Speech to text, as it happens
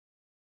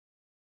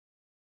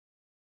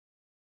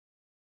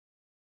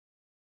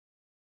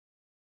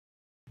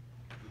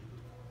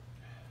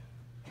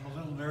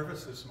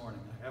nervous this morning.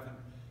 I haven't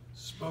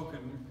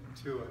spoken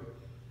to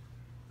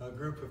a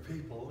group of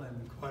people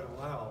in quite a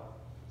while.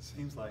 It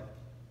seems like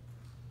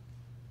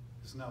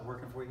it's not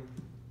working for you.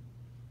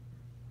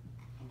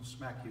 I'm going to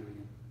smack you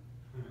again.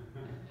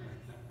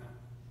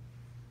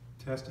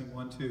 Testing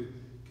 1, 2.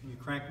 Can you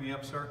crank me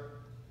up, sir?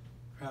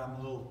 I'm a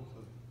little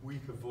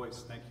weak of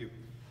voice. Thank you.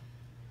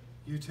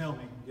 You tell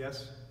me.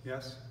 Yes?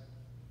 Yes?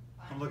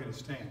 I'm looking at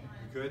Stan.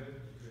 You good?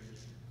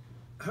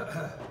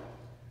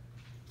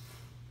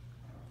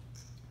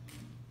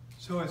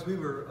 So as we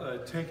were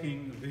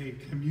taking the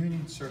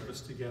communion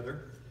service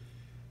together,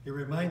 it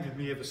reminded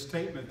me of a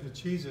statement that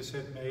Jesus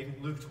had made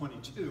in Luke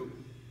 22,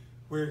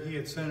 where he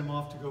had sent him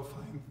off to go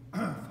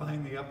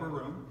find the upper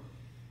room.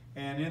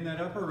 And in that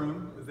upper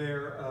room,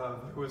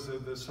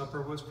 the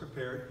supper was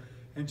prepared.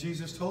 And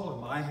Jesus told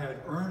him, I had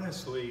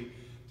earnestly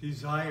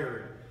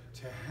desired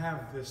to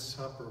have this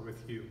supper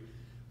with you.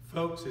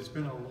 Folks, it's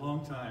been a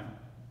long time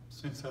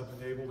since I've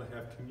been able to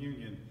have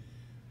communion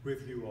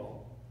with you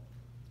all.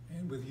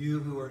 And with you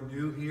who are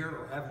new here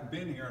or haven't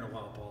been here in a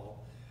while,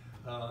 Paul,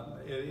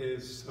 it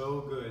is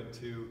so good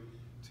to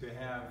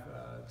have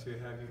you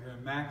here.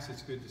 And Max,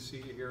 it's good to see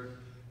you here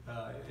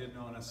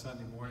on a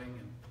Sunday morning,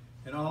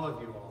 and all of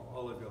you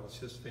all, it's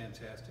just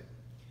fantastic.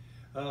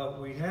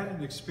 We had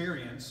an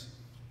experience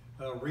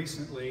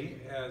recently,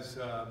 as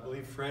I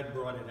believe Fred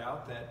brought it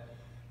out, that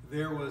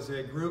there was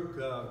a group,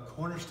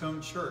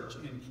 Cornerstone Church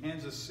in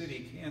Kansas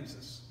City,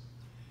 Kansas.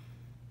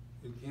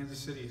 Kansas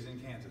City is in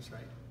Kansas,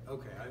 right?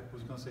 Okay, I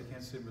was going to say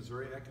Kansas City,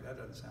 Missouri. That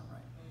doesn't sound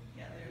right.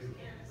 Yeah, there's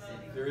Kansas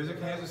City. There is a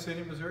Kansas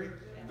City, Missouri?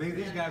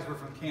 These guys were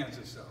from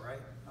Kansas, though, right?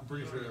 I'm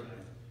pretty sure they were.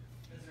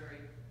 Missouri.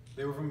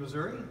 They were from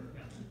Missouri?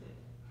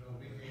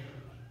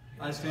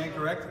 I stand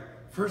corrected.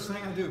 First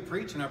thing I do,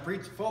 preach, and I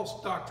preach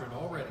false doctrine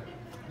already.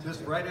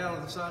 Just right out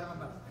of the side of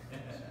my mouth.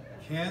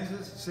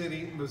 Kansas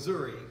City,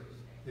 Missouri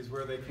is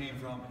where they came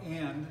from.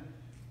 And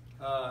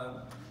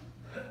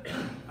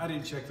I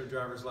didn't check their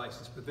driver's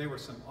license, but they were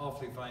some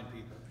awfully fine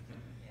people.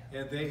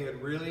 And they had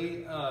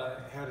really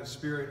had a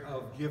spirit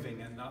of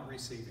giving and not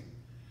receiving.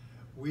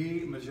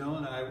 We, Michelle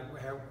and I,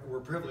 were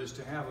privileged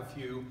to have a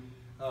few,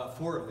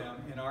 4 of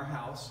them in our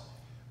house.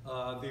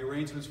 The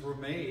arrangements were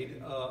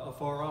made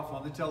afar off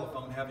on the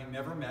telephone, having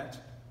never met.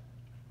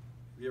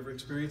 Have you ever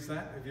experienced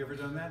that? Have you ever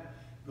done that?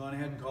 Gone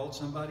ahead and called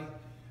somebody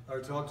or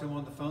talked to them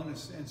on the phone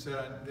and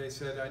said, they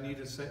said, I need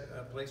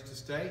a place to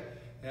stay,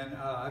 and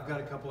I've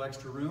got a couple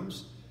extra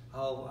rooms.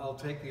 I'll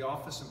take the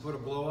office and put a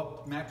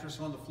blow-up mattress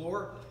on the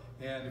floor.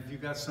 And if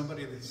you've got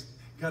somebody that's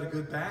got a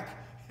good back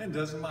and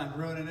doesn't mind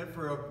ruining it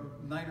for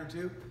a night or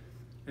two.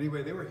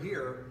 Anyway, they were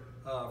here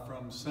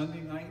from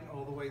Sunday night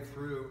all the way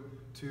through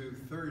to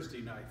Thursday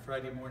night.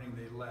 Friday morning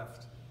they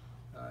left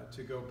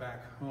to go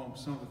back home.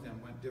 Some of them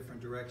went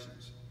different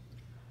directions.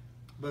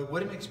 But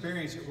what an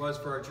experience it was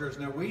for our church.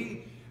 Now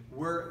we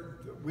were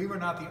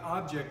not the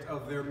object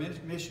of their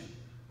mission.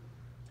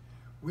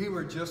 We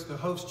were just the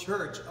host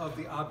church of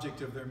the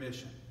object of their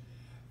mission.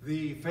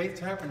 The Faith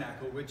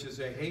Tabernacle, which is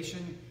a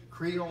Haitian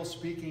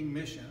Creole-speaking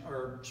mission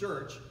or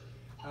church,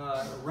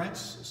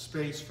 rents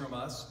space from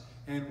us,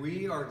 and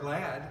we are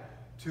glad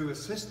to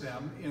assist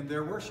them in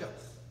their worship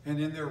and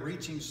in their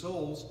reaching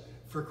souls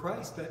for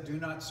Christ that do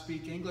not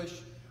speak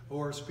English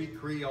or speak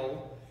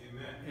Creole.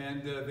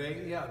 Amen. And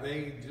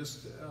they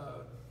just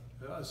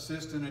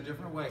assist in a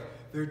different way.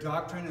 Their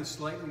doctrine is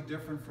slightly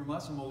different from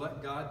us, and we'll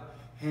let God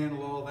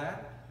handle all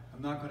that.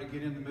 I'm not going to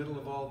get in the middle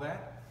of all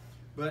that,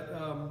 but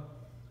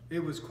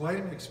it was quite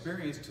an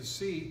experience to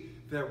see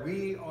that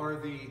we are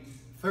the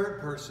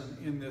third person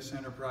in this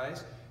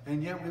enterprise,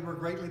 and yet we were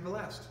greatly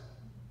blessed.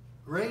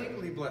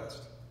 Greatly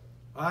blessed.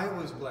 I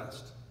was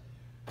blessed.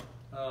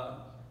 I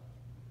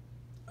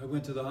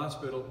went to the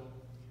hospital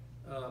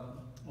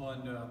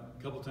on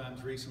a couple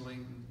times recently.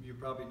 You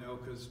probably know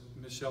because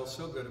Michelle's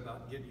so good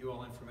about getting you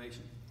all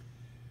information.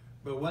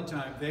 But one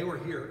time they were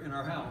here in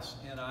our house,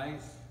 and I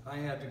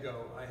had to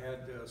go. I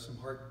had some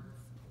heart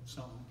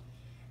something.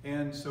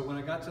 And so when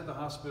I got to the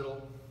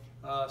hospital,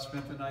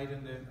 spent the night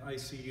in the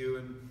ICU,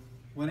 and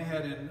went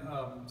ahead and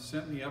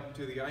sent me up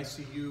to the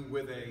ICU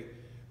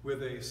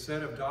with a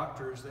set of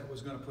doctors that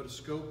was going to put a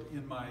scope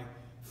in my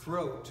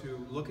throat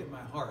to look at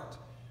my heart.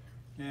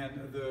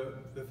 And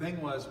the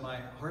thing was, my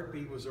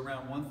heartbeat was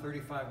around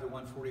 135 to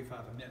 145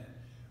 a minute,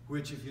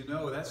 which, if you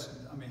know,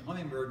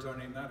 hummingbirds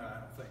aren't even that high, I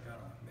don't think. I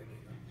don't know, maybe.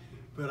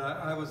 But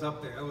I was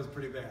up there. I was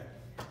pretty bad.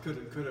 Could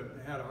have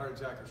had a heart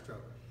attack or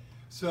stroke.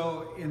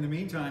 So in the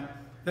meantime,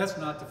 that's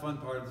not the fun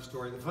part of the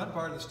story. The fun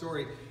part of the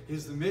story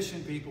is the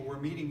mission people were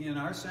meeting in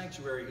our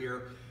sanctuary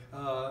here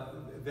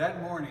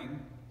that morning.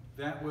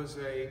 That was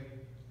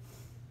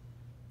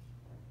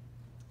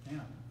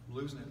I'm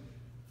losing it.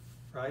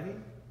 Friday?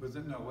 Was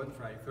it? No, it wasn't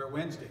Friday.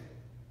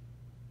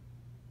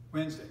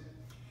 Wednesday.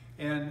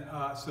 And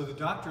so the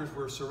doctors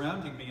were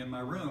surrounding me in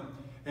my room,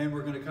 and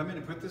we're going to come in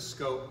and put this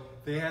scope.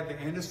 They had the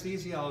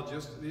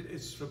anesthesiologist.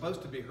 It's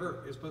supposed to be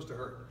hurt. It's supposed to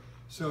hurt.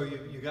 So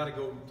you got to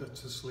go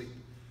to sleep.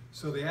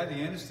 So they had the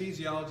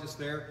anesthesiologist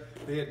there.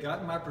 They had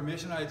gotten my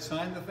permission. I had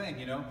signed the thing,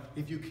 you know.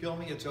 If you kill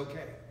me, it's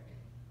okay.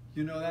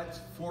 You know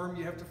that form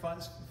you have to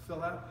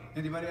fill out?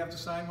 Anybody have to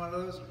sign one of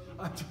those?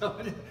 I'm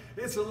telling you,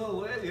 it's a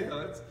little, you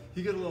know,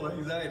 you get a little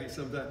anxiety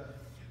sometimes.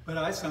 But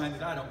I signed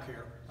it. I don't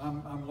care.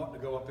 I'm wanting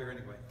to go up there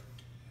anyway.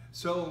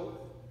 So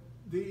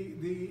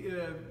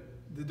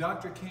the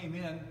doctor came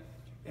in,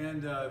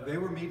 and they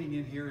were meeting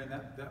in here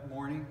that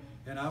morning,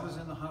 and I was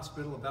in the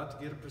hospital about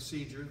to get a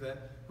procedure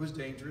that was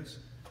dangerous.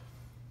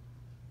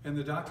 And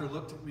the doctor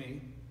looked at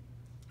me,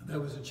 that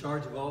was in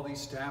charge of all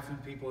these staff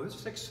and people. There's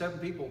 6, 7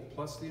 people,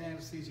 plus the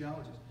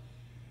anesthesiologist.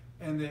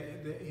 And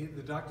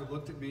the doctor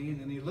looked at me,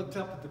 and then he looked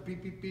up at the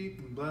beep, beep, beep,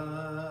 and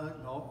blah,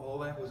 and all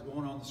that was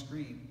going on the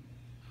screen.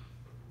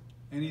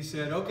 And he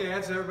said, okay,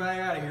 that's everybody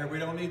out of here. We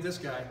don't need this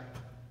guy.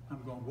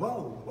 I'm going,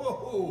 whoa, whoa,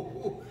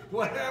 whoa,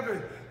 what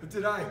happened?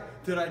 Did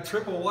I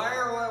trip a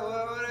wire?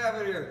 What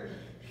happened here?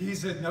 He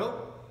said,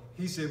 nope.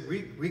 He said,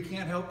 we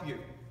can't help you.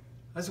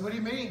 I said, what do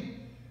you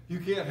mean? You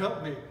can't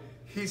help me.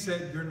 He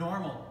said, you're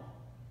normal.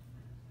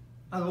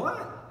 I said,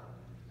 what?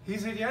 He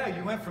said, yeah,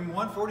 you went from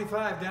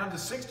 145 down to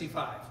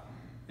 65.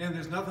 And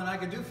there's nothing I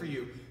can do for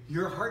you.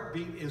 Your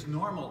heartbeat is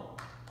normal.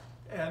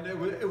 And it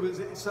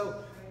was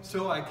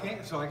so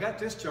I got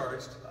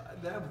discharged.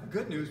 The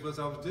good news was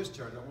I was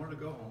discharged. I wanted to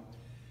go home.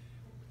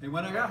 And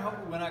when I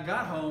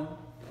got home,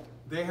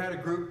 they had a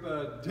group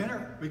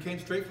dinner. We came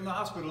straight from the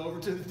hospital over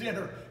to the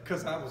dinner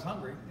because I was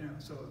hungry, you know.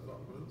 So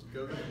let's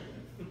go there.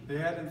 They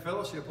had in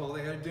fellowship hall.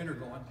 They had dinner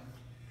going,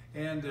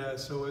 and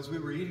so as we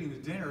were eating the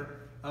dinner,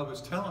 I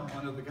was telling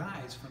one of the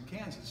guys from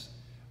Kansas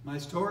my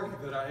story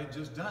that I had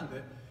just done.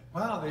 That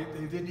wow,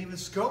 they didn't even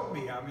scope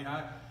me. I mean,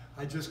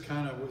 I just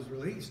kind of was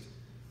released.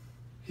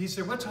 He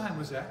said, "What time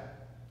was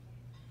that?"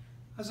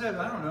 I said,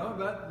 "I don't know,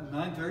 about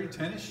 9:30,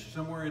 10ish,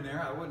 somewhere in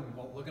there." I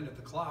wasn't looking at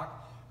the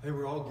clock. They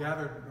were all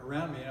gathered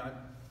around me, and I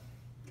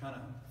kind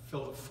of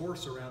felt a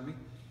force around me.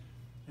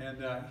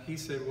 And he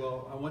said,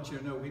 "Well, I want you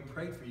to know we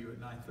prayed for you at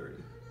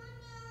 9:30.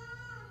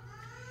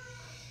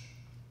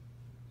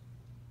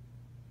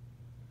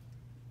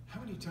 How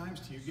many times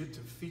do you get to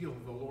feel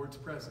the Lord's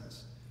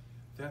presence?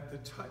 That the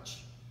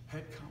touch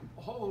had come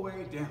all the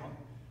way down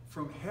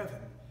from heaven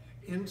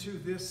into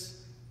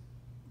this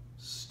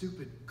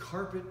stupid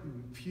carpet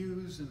and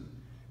pews and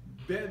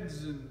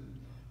beds, and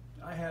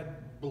I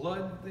had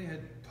blood. They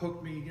had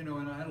poked me, you know,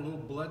 and I had a little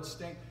blood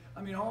stain.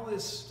 I mean, all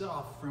this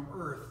stuff from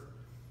earth.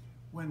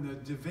 When the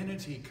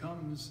divinity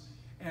comes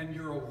and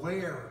you're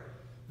aware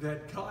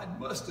that God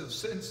must have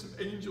sent some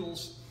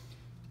angels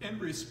in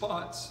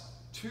response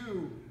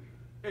to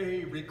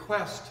a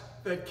request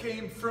that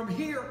came from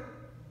here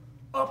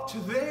up to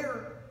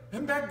there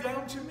and back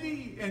down to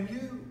me and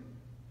you.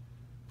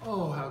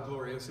 Oh, how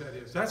glorious that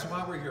is. That's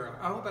why we're here.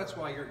 I hope that's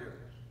why you're here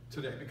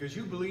today, because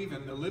you believe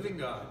in the living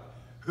God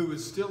who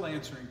is still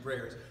answering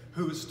prayers,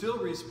 who is still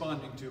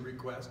responding to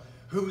requests,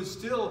 who is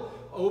still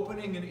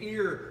opening an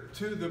ear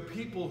to the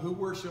people who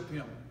worship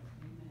him.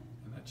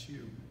 And that's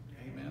you.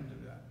 Amen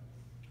to that.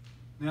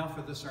 Now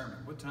for the sermon.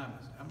 What time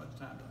is it? How much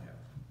time do I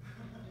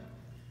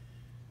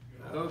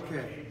have?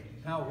 Okay.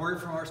 Now a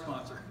word from our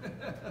sponsor.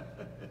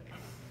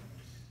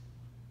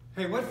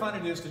 Hey, what fun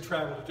it is to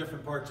travel to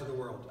different parts of the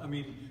world. I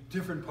mean,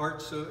 different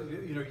parts.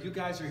 You know, you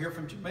guys are here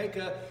from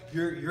Jamaica.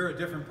 You're a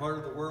different part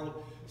of the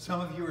world. Some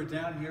of you are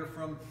down here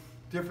from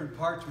different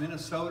parts.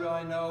 Minnesota,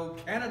 I know.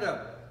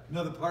 Canada,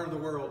 another part of the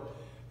world.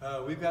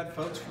 We've got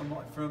folks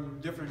from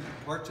different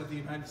parts of the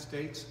United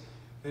States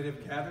that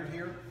have gathered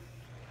here.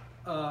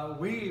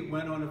 We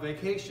went on a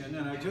vacation,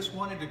 and I just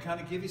wanted to kind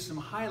of give you some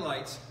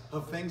highlights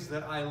of things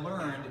that I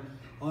learned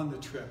on the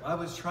trip. I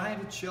was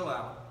trying to chill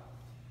out.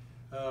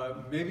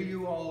 Maybe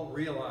you all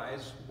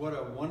realize what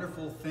a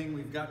wonderful thing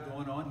we've got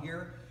going on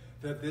here,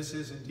 that this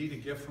is indeed a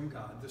gift from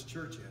God, this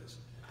church is.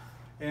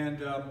 And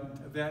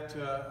that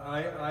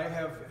I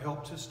have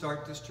helped to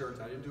start this church.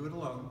 I didn't do it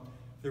alone.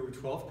 There were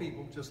 12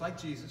 people, just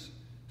like Jesus,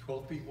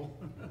 12 people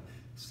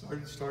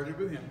started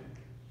with him.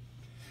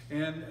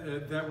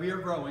 And that we are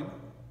growing,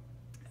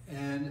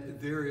 and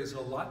there is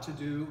a lot to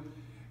do.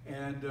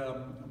 And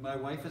my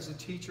wife is a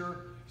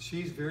teacher.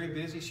 She's very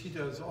busy. She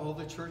does all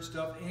the church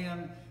stuff,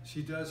 and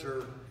she does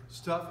her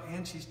stuff,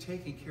 and she's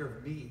taking care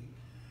of me.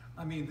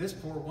 I mean, this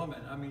poor woman,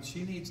 I mean,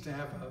 she needs to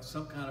have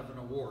some kind of an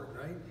award,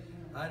 right?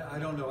 I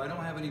don't know. I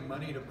don't have any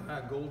money to buy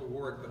a gold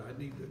award, but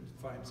I need to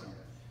find some.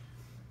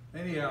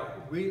 Anyhow,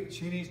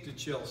 she needs to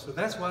chill. So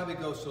that's why we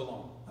go so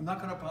long. I'm not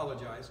going to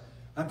apologize.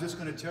 I'm just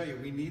going to tell you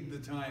we need the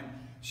time.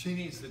 She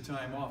needs the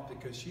time off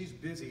because she's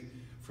busy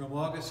from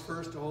August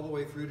 1st all the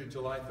way through to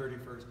July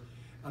 31st.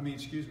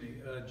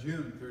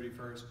 June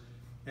 31st.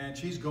 And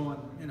she's going,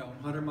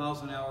 100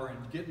 miles an hour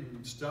and getting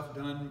stuff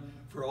done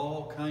for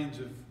all kinds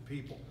of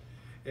people.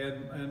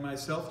 And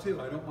myself too.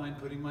 I don't mind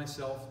putting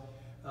myself,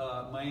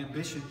 my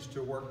ambitions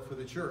to work for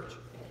the church.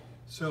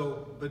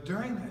 So, but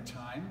during that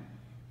time,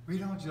 we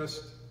don't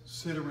just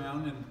sit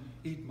around and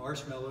eat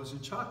marshmallows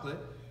and chocolate.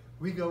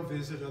 We go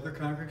visit other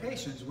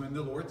congregations when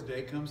the Lord's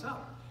Day comes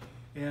up.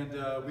 And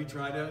we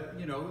try to,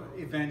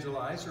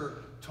 evangelize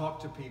or talk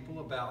to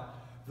people about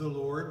the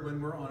Lord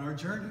when we're on our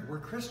journey. We're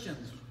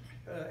Christians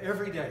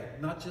every day,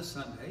 not just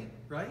Sunday,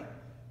 right?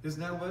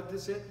 Isn't that what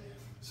this is?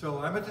 So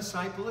I'm a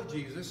disciple of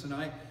Jesus, and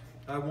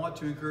I want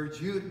to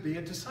encourage you to be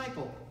a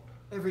disciple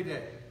every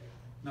day.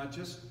 Not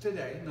just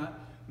today,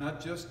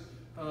 not just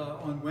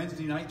on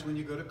Wednesday nights when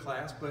you go to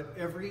class, but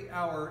every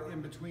hour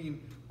in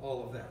between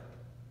all of that.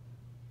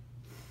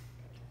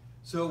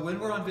 So when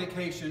we're on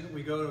vacation,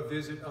 we go to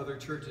visit other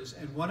churches.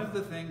 And one of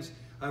the things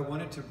I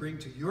wanted to bring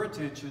to your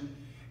attention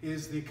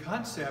is the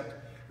concept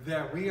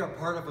that we are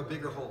part of a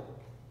bigger whole.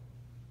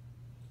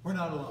 We're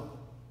not alone.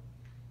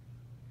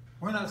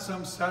 We're not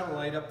some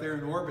satellite up there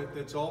in orbit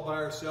that's all by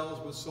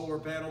ourselves with solar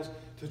panels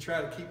to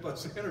try to keep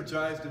us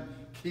energized and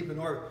keep in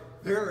orbit.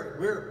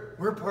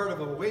 We're part of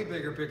a way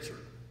bigger picture.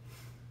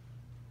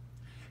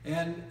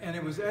 And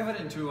it was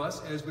evident to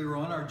us as we were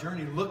on our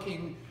journey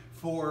looking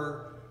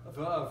for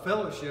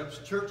fellowships,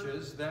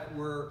 churches that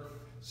were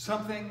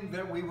something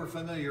that we were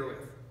familiar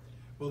with.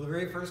 Well, the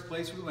very first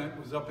place we went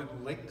was up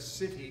in Lake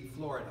City,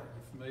 Florida.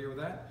 You familiar with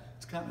that?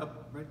 It's kind of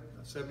up, right,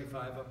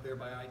 75 up there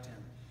by I-10.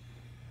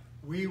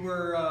 We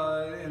were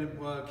in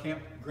a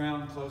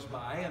campground close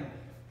by, and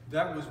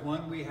that was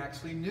one we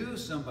actually knew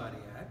somebody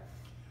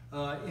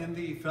at. In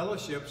the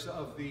fellowships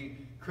of the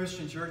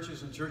Christian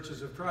churches and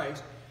churches of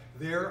Christ,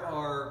 there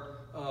are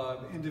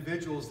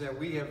individuals that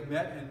we have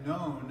met and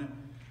known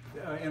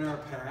in our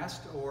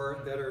past, or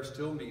that are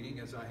still meeting,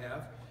 as I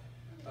have,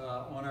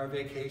 on our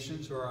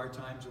vacations or our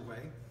times away.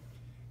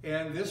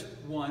 And this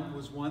one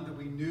was one that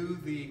we knew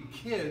the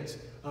kids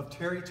of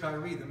Terry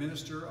Tyree, the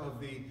minister of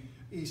the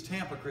East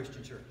Tampa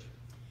Christian Church.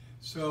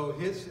 So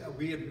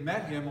we had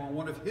met him on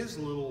one of his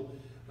little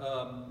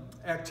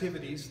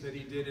activities that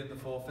he did in the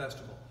fall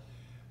festival.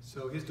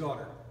 So his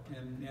daughter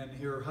and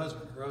her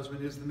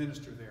husband is the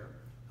minister there.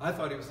 I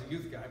thought he was the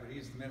youth guy, but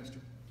he's the minister.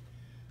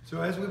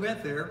 So as we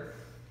went there,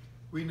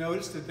 we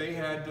noticed that they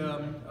had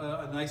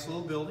a nice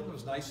little building. It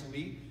was nice and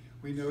neat.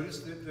 We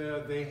noticed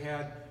that they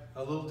had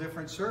a little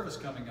different service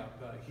coming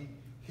up.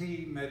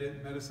 He met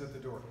us at the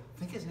door. I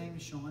think his name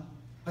is Sean.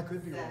 I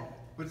could be wrong.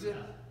 What is it?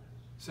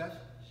 Seth?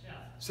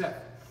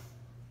 Seth.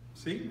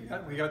 See,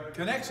 we got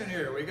connection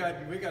here. We got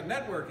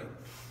networking.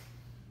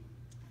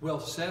 Well,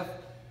 Seth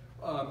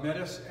met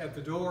us at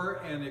the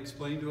door and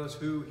explained to us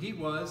who he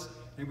was,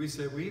 and we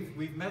said,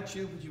 we've met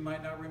you, but you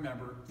might not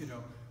remember. You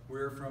know,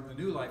 we're from the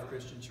New Life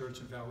Christian Church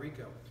in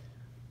Valrico.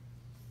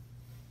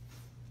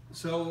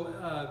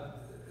 So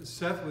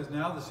Seth was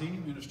now the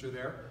senior minister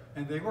there,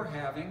 and they were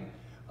having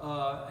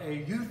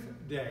a youth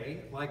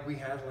day like we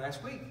had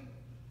last week.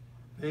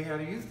 They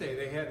had a youth day.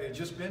 They had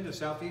just been to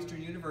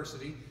Southeastern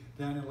University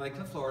down in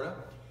Lakeland, Florida,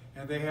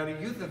 and they had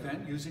a youth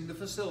event using the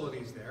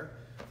facilities there.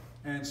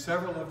 And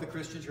several of the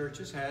Christian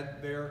churches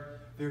had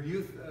their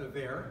youth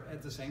there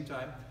at the same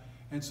time.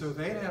 And so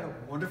they had a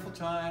wonderful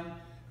time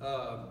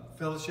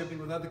fellowshipping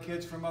with other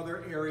kids from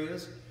other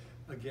areas.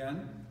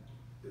 Again,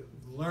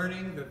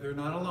 learning that they're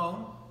not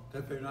alone,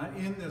 that they're not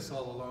in this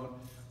all alone.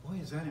 Boy,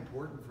 is that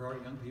important for our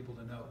young people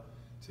to know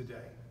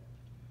today.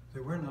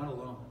 That we're not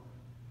alone.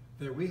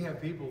 That we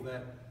have people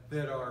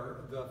that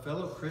are the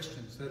fellow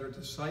Christians, that are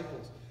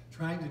disciples,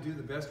 trying to do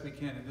the best we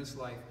can in this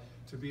life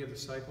to be a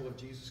disciple of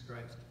Jesus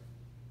Christ.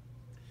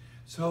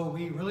 So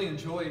we really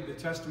enjoyed the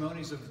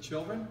testimonies of the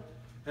children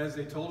as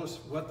they told us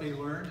what they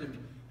learned and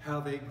how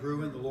they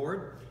grew in the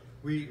Lord.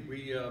 We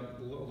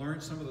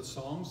learned some of the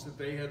songs that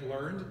they had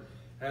learned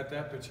at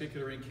that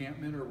particular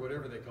encampment, or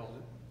whatever they called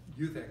it,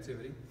 youth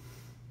activity.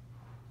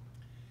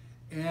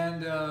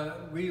 And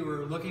we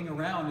were looking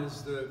around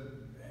as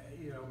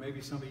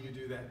maybe some of you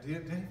do that.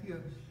 Did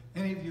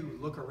any of you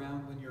look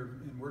around when you're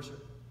in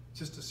worship,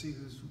 just to see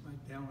who's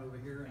right down over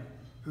here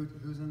and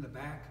who's in the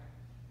back?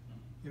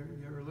 You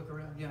ever look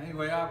around? Yeah,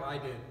 anyway, I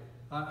did.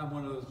 I'm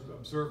one of those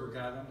observer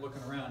guys. I'm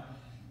looking around,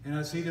 and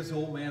I see this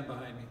old man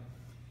behind me.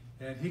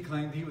 And he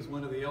claimed he was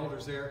one of the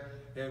elders there,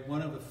 and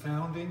one of the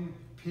founding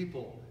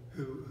people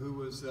who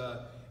was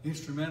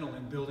instrumental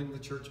in building the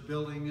church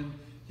building and,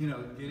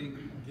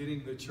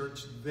 getting the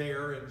church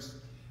there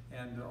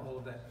and all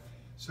of that.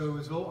 So it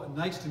was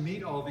nice to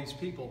meet all these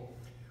people.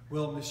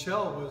 Well,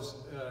 Michelle was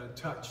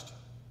touched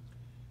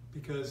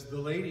because the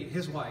lady,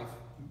 his wife,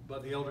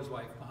 but the elder's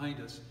wife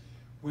behind us,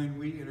 when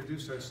we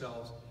introduced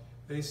ourselves,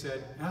 they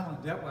said, Allan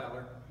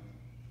Detweiler.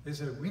 They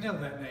said, we know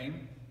that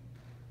name.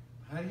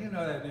 How do you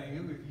know that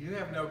name? You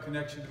have no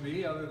connection to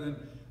me other than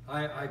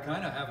I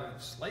kind of have a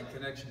slight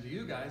connection to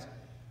you guys.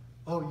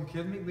 Oh, you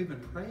kidding me? We've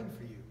been praying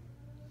for you.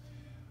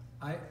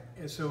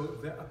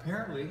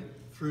 Apparently,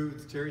 through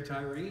Terry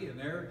Tyree and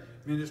their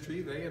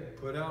ministry, they had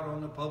put out on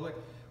the public,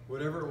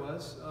 whatever it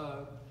was,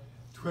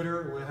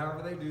 Twitter, or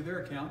however they do their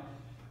account,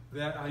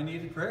 that I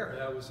needed prayer.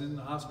 That I was in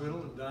the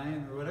hospital and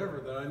dying or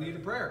whatever, that I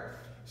needed prayer.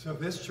 So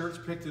this church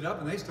picked it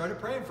up and they started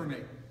praying for me.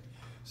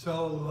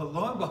 So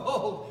lo and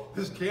behold,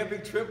 this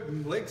camping trip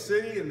in Lake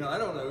City, and I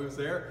don't know who's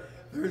there,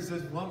 there's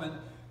this woman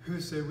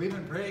who said, we've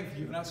been praying for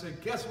you. And I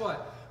said, guess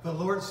what? The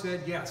Lord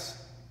said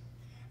yes.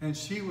 And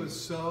she was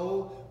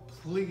so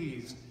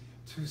pleased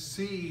to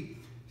see.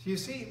 You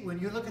see, when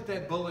you look at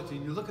that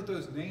bulletin, you look at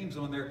those names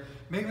on there,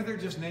 maybe they're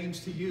just names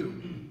to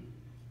you.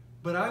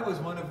 But I was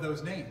one of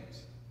those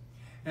names.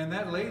 And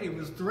that lady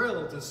was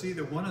thrilled to see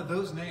that one of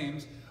those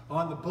names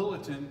on the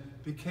bulletin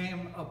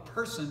became a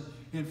person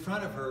in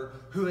front of her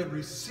who had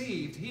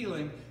received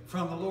healing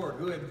from the Lord,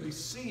 who had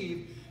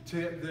received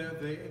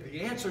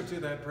the answer to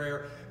that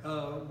prayer.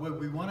 Would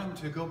we want him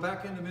to go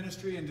back into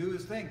ministry and do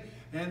his thing?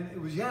 And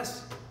it was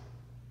yes.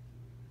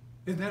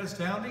 Isn't that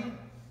astounding?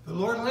 The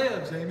Lord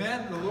lives,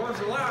 amen? The Lord's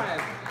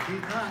alive.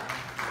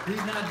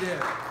 He's not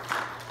dead.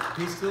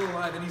 He's still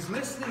alive, and he's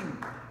listening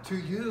to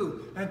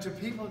you and to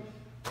people.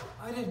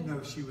 I didn't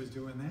know she was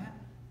doing that.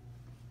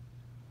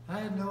 I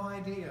had no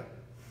idea.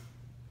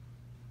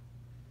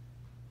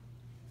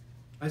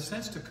 I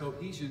sensed a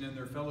cohesion in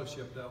their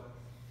fellowship, though.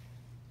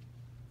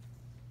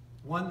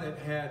 One that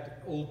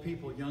had old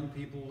people, young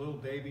people, little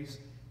babies.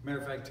 Matter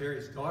of fact,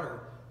 Terry's daughter,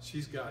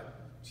 she's got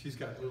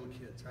little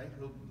kids, right?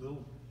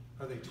 Little,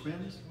 are they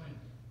twins?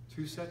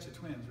 Two sets of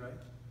twins, right?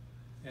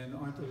 And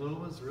aren't the little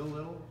ones real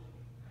little?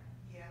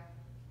 Yeah.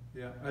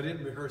 Yeah, I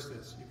didn't rehearse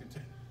this. You can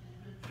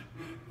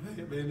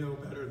tell. They know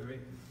better than me.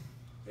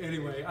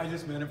 Anyway, I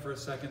just met him for a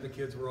second. The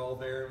kids were all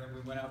there, and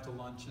we went out to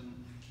lunch, and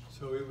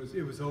so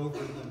it was over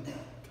the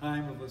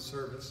time of the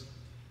service.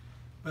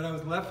 But I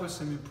was left with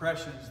some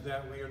impressions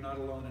that we are not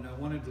alone, and I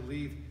wanted to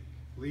leave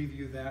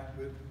you that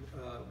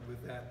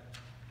with that.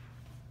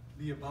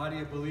 Be a body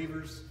of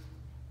believers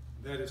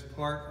that is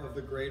part of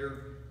the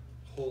greater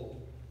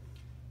whole.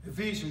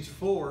 Ephesians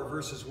 4,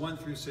 verses 1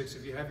 through 6.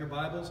 If you have your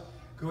Bibles,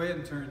 go ahead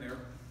and turn there.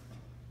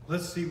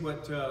 Let's see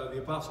what the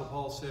Apostle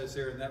Paul says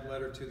there in that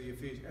letter to the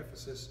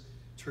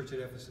church at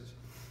Ephesus.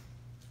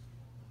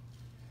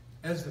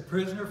 As the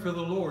prisoner for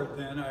the Lord,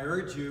 then, I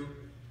urge you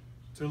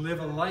to live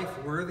a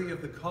life worthy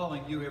of the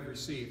calling you have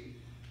received.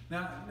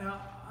 Now,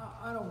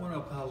 I don't want to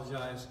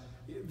apologize.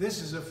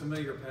 This is a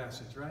familiar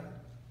passage, right?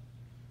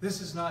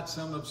 This is not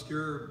some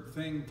obscure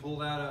thing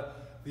pulled out of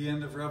the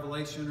end of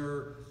Revelation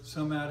or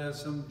some out of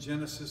some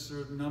Genesis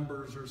or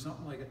Numbers or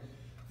something like that.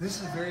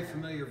 This is a very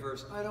familiar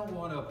verse. I don't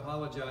want to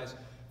apologize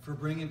for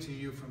bringing to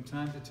you from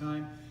time to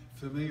time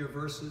familiar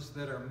verses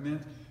that are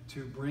meant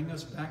to bring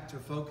us back to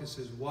focus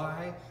as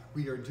why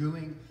we are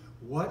doing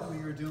what we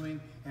are doing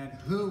and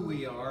who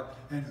we are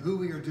and who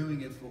we are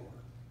doing it for.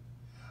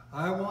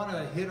 I want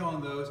to hit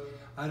on those.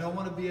 I don't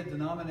want to be a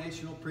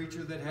denominational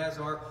preacher that has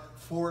our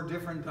 4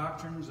 different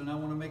doctrines, and I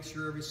want to make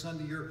sure every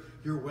Sunday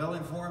you're well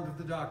informed of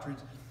the doctrines.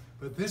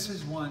 But this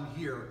is one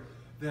here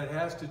that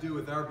has to do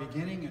with our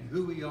beginning and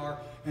who we are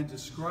and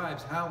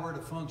describes how we're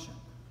to function.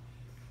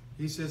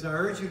 He says, I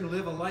urge you to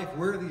live a life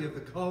worthy of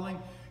the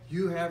calling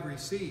you have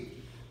received.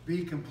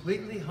 Be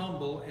completely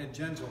humble and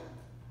gentle.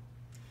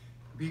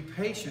 Be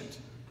patient,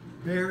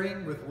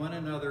 bearing with one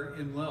another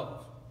in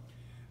love.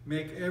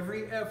 Make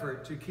every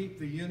effort to keep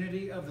the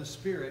unity of the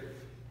Spirit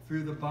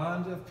through the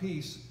bond of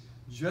peace,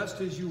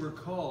 just as you were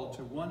called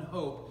to one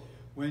hope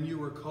when you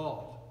were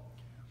called.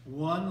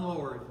 One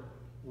Lord,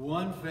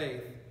 one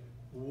faith,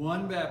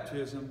 one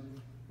baptism,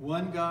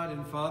 one God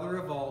and Father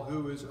of all,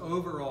 who is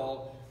over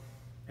all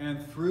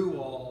and through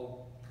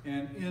all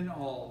and in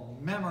all.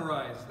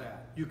 Memorize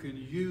that. You can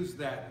use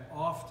that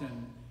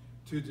often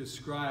to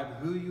describe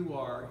who you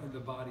are in the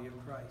body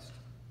of Christ.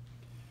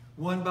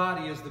 One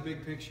body is the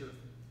big picture.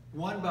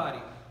 One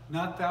body,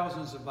 not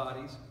thousands of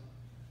bodies,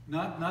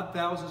 not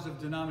thousands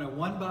of denominations,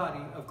 one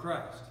body of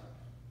Christ.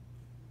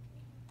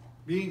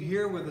 Being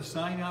here with a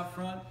sign out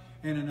front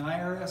and an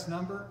IRS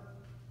number,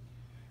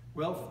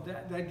 well,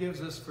 that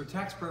gives us, for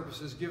tax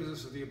purposes, gives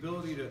us the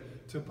ability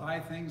to buy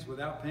things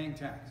without paying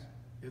tax.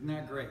 Isn't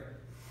that great?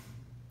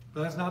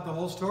 But that's not the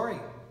whole story,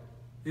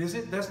 is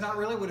it? That's not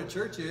really what a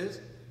church is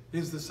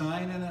the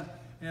sign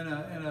and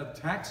a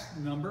tax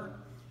number.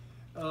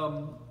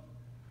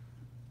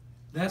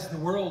 That's the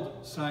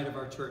world side of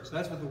our church.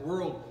 That's what the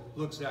world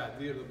looks at.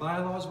 The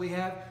bylaws we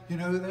have, you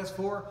know who that's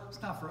for?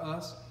 It's not for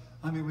us.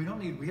 I mean,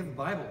 we have the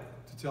Bible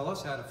to tell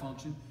us how to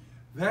function.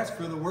 That's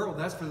for the world.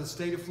 That's for the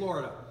state of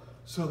Florida.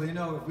 So they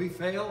know if we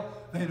fail,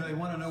 they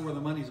want to know where the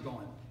money's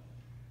going.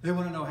 They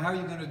want to know, how are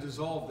you going to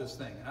dissolve this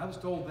thing? And I was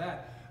told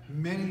that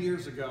many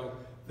years ago.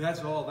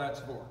 That's all that's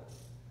for.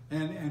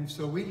 And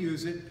so we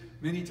use it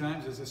many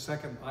times as a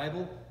second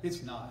Bible.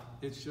 It's not.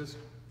 It's just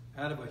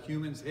out of a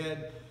human's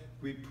head.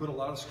 We put a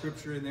lot of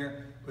scripture in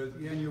there,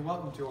 and you're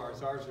welcome to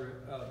ours. Ours are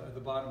at the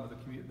bottom of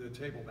the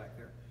table back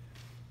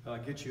there.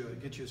 Get you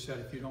a set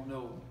if you don't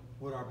know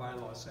what our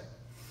bylaws say.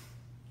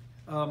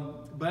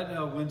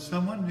 But when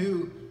someone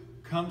new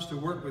comes to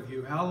work with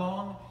you, how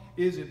long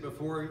is it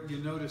before you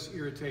notice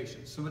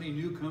irritation? Somebody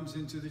new comes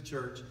into the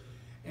church,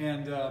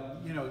 and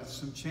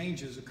some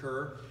changes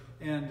occur,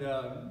 and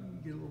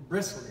you get a little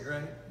bristly,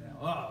 right?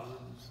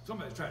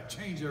 Somebody's trying to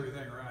change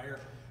everything around here.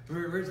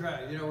 We're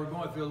trying, we're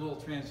going through a little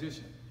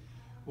transition.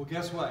 Well,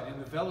 guess what? In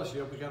the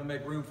fellowship, we got to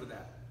make room for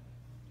that.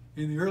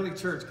 In the early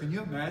church, can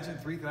you imagine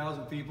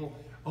 3,000 people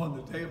on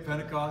the day of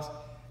Pentecost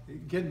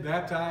getting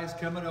baptized,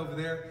 coming over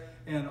there,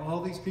 and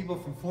all these people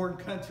from foreign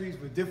countries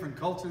with different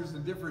cultures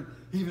and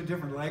even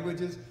different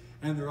languages,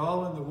 and they're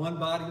all in the one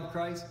body of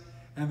Christ,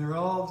 and they're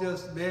all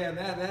just, man,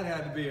 that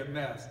had to be a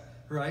mess,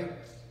 right?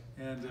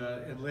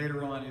 And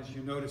later on, as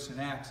you notice in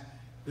Acts,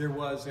 there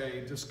was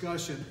a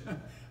discussion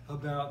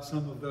about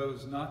some of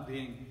those not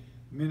being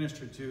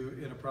ministered to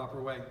in a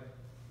proper way.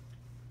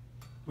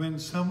 When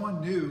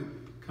someone new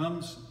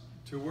comes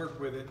to work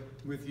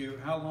with you,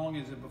 how long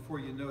is it before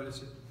you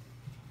notice it?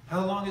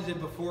 How long is it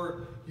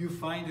before you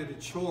find it a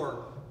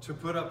chore to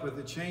put up with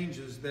the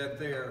changes that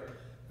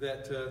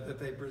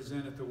they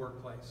present at the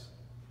workplace?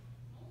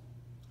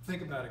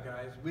 Think about it,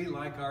 guys. We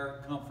like our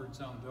comfort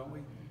zone, don't we?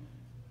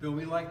 Don't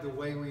we like the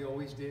way we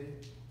always did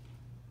it?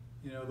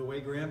 You know, the way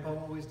Grandpa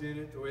always did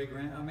it,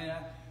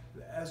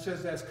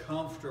 that's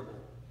comfortable.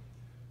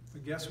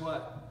 But guess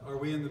what? Are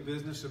we in the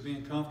business of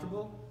being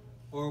comfortable?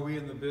 Or are we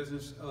in the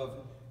business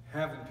of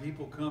having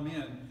people come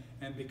in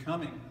and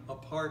becoming a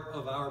part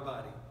of our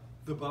body,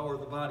 the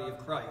body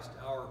of Christ,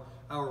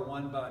 our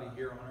one body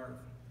here on earth?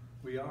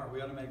 We are.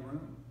 We ought to make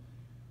room.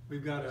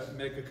 We've got to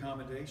make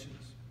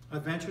accommodations. I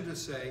venture to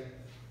say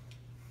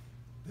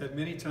that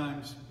many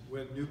times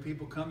when new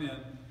people come in,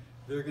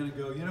 they're going to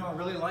go, you know, I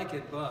really like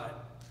it,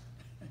 but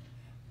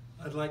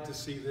I'd like to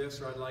see this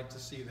or I'd like to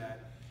see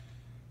that.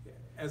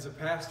 As a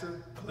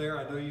pastor, Claire,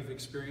 I know you've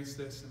experienced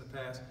this in the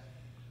past.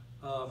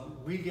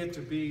 We get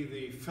to be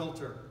the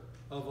filter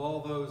of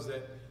all those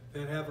that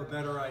have a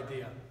better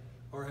idea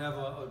or have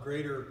a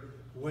greater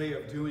way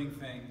of doing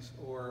things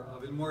or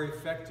of a more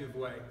effective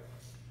way.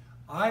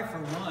 I, for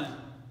one,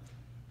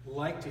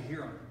 like to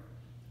hear them.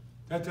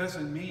 That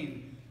doesn't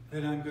mean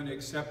that I'm going to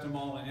accept them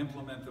all and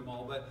implement them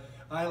all, but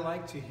I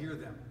like to hear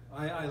them.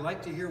 I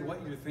like to hear what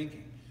you're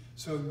thinking.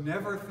 So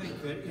never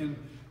think that in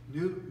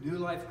New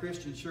Life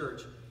Christian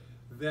Church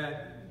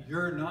that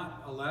you're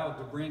not allowed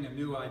to bring a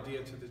new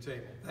idea to the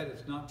table. That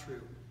is not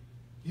true.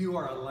 You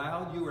are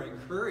allowed, you are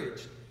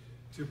encouraged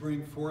to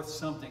bring forth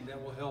something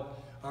that will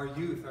help our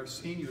youth, our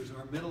seniors,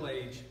 our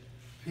middle-aged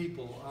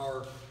people,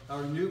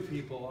 our new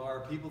people,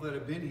 our people that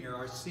have been here,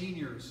 our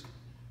seniors,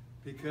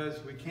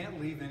 because we can't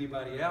leave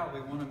anybody out.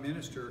 We want to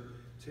minister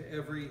to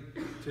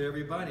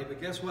everybody.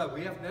 But guess what?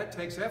 That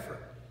takes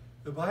effort.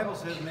 The Bible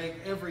says make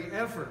every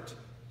effort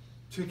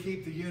to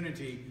keep the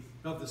unity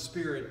of the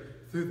Spirit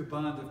through the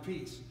bond of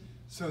peace.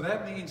 So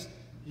that means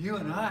you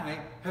and I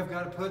have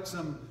got to put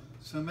some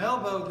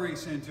elbow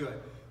grease into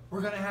it.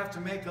 We're going to have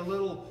to make a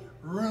little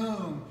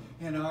room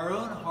in our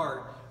own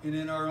heart and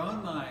in our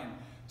own mind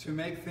to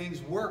make things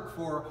work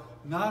for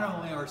not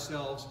only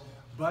ourselves,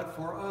 but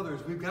for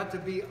others. We've got to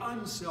be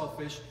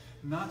unselfish,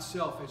 not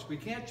selfish. We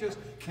can't just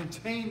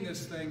contain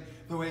this thing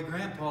the way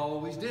Grandpa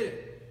always did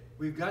it.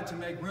 We've got to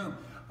make room.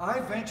 I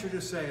venture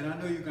to say, and I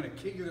know you're going to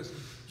kick this,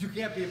 you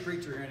can't be a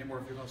preacher here anymore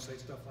if you're going to say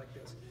stuff like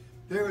this.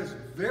 There is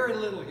very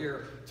little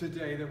here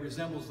today that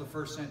resembles the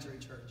first century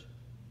church.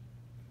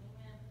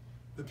 Amen.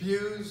 The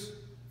pews,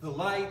 the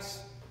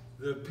lights,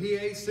 the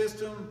PA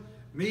system,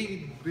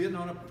 me being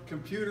on a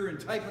computer and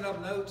typing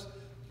up notes.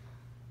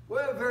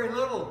 Well, very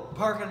little.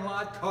 Parking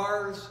lot,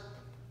 cars.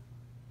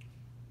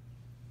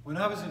 When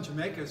I was in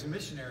Jamaica as a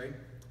missionary,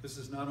 this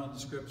is not on the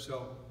script,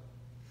 so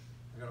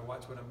I got to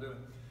watch what I'm doing.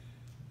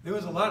 There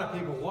was a lot of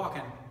people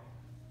walking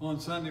on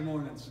Sunday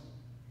mornings.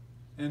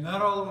 And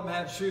not all of them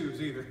had shoes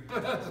either.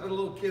 So the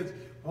little kids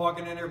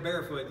walking in there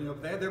barefoot. You know,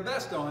 they had their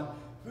best on,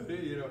 but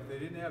you know, they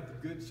didn't have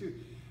the good shoes.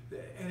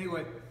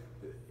 Anyway,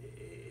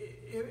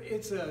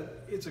 it's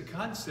a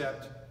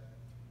concept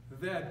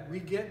that we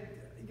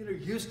get, you know,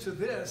 used to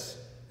this,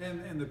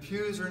 and the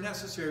pews are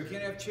necessary. We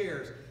can't have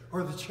chairs,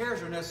 or the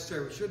chairs are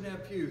necessary. We shouldn't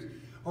have pews,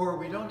 or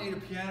we don't need a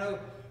piano.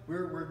 We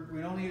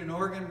don't need an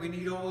organ. We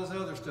need all this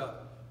other stuff.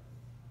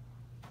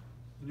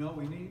 You know what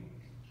we need?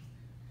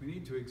 We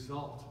need to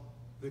exalt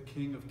the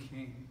King of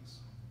Kings.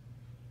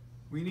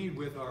 We need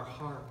with our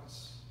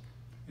hearts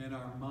and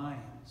our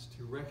minds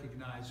to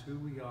recognize who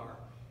we are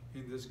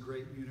in this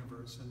great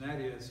universe, and that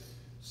is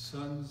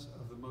sons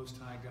of the Most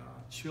High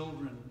God,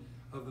 children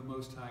of the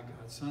Most High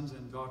God, sons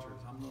and daughters.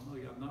 I'm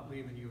not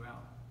leaving you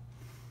out.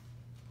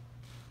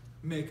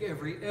 Make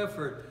every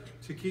effort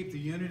to keep the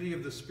unity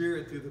of the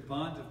Spirit through the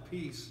bond of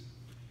peace.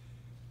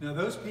 Now,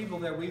 those people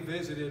that we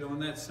visited on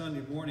that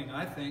Sunday morning,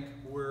 I think,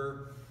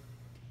 were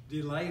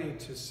delighted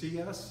to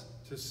see us,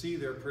 to see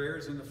their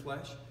prayers in the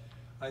flesh.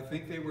 I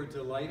think they were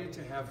delighted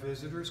to have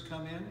visitors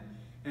come in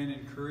and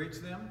encourage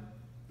them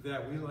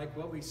that we like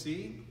what we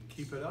see,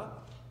 keep it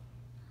up.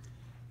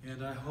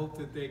 And I hope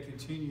that they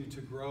continue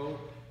to grow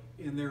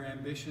in their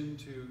ambition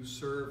to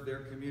serve their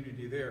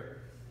community there.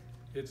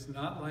 It's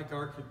not like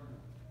our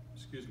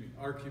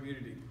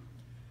community.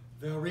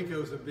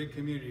 Valrico is a big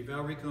community.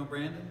 Valrico and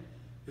Brandon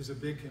is a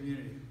big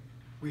community.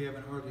 We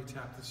haven't hardly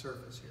tapped the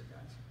surface here,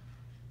 guys.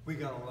 We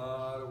got a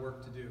lot of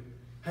work to do.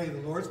 Hey,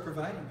 the Lord's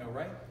providing though,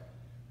 right?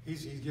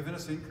 He's given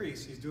us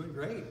increase. He's doing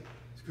great.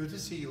 It's good to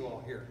see you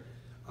all here.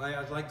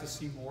 I'd like to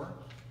see more.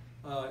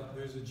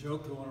 There's a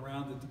joke going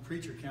around that the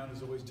preacher count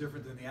is always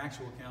different than the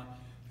actual count.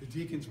 The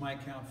deacons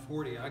might count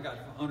 40. I got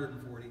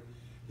 140,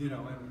 you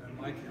know, and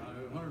my count,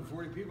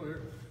 140 people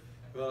here.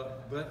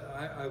 But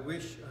I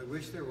wish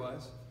there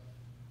was.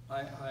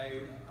 I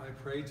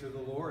pray to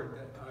the Lord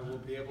that I will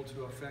be able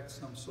to affect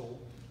some soul.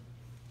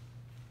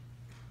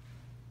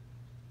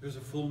 There's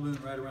a full moon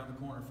right around the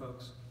corner,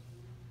 folks.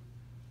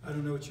 I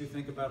don't know what you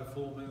think about a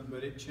full moon,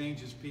 but it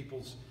changes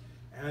people's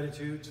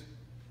attitudes.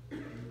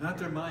 Not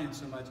their minds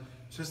so much,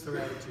 just their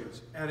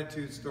attitudes.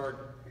 Attitudes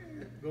start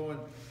going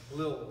a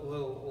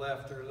little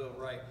left or a little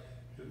right.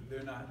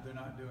 They're not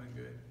doing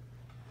good.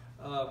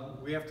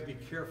 We have to be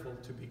careful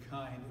to be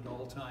kind at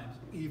all times,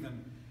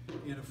 even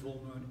in a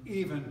full moon,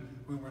 even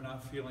when we're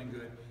not feeling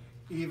good,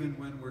 even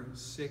when we're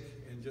sick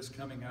and just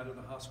coming out of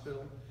the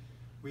hospital.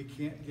 We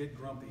can't get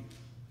grumpy.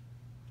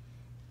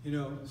 You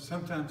know,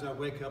 sometimes I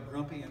wake up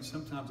grumpy and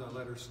sometimes I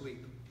let her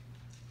sleep.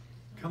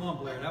 Come on,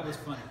 Blair, that was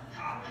funny.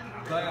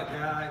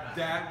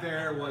 That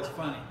there was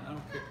funny. I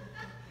don't care.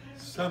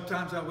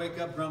 Sometimes I wake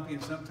up grumpy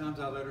and sometimes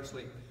I let her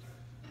sleep.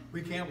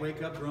 We can't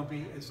wake up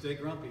grumpy and stay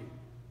grumpy.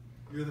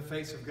 You're the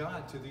face of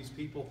God to these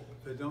people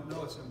that don't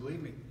know us, and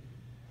believe me.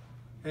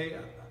 Hey,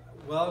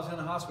 while I was in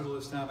the hospital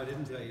this time, I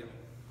didn't tell you.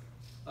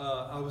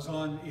 I was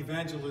on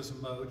evangelism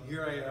mode.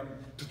 Here I am.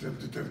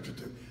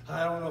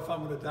 I don't know if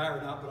I'm going to die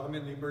or not, but I'm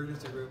in the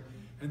emergency room.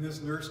 And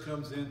this nurse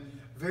comes in,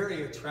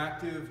 very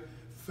attractive,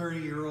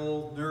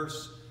 30-year-old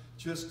nurse,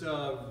 just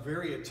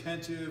very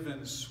attentive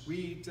and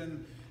sweet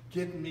and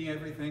getting me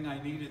everything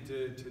I needed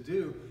to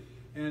do.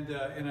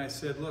 And I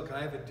said, look,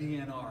 I have a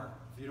DNR.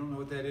 If you don't know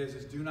what that is,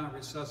 it's do not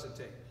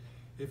resuscitate.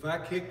 If I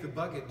kick the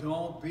bucket,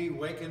 don't be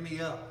waking me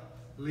up.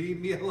 Leave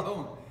me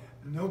alone.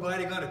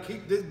 Nobody going to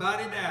keep this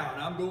body down.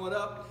 I'm going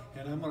up,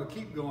 and I'm going to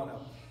keep going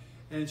up.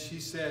 And she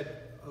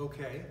said,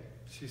 okay.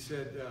 She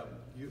said,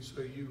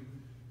 so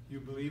you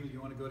believe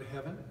you want to go to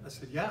heaven? I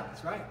said, yeah,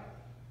 that's right.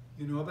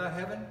 You know about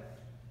heaven?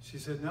 She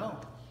said, no.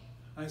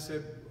 I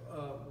said,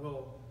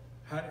 well,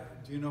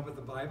 do you know about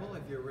the Bible?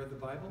 Have you ever read the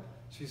Bible?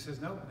 She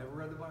says, no, never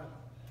read the Bible.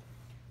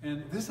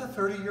 And this is a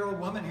 30-year-old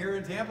woman here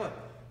in Tampa.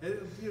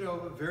 You know,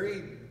 a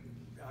very,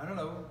 I don't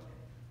know,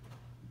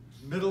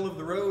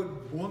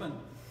 middle-of-the-road woman.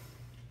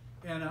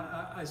 And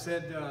I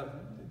said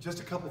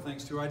just a couple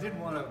things to her. I didn't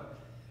want to,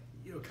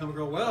 come and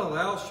go, well,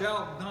 thou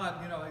shalt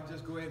not, I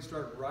just go ahead and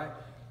start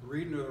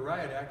reading her the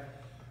riot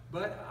act.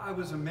 But I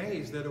was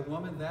amazed that a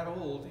woman that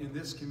old in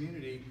this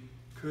community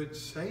could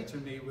say to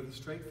me with a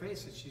straight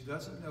face that she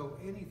doesn't know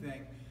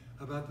anything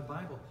about the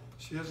Bible.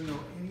 She doesn't know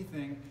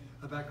anything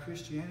about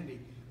Christianity.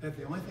 That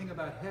the only thing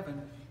about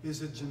heaven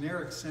is a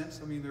generic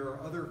sense. I mean, there are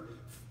other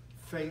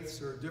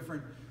faiths or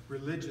different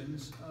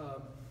religions,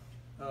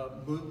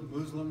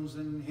 Muslims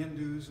and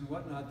Hindus and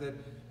whatnot,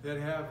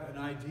 that have an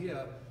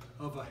idea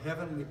of a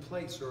heavenly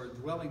place or a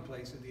dwelling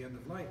place at the end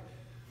of life.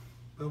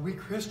 But we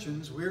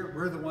Christians,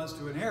 we're the ones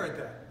to inherit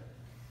that.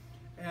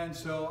 And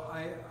so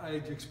I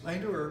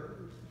explained to her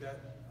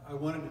that I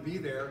wanted to be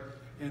there,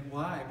 and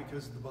why?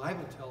 Because the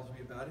Bible tells me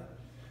about it.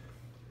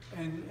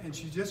 And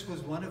she just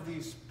was one of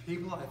these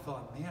people. I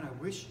thought, man, I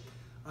wish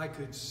I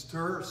could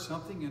stir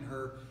something in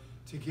her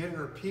to get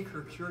her, pique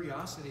her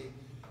curiosity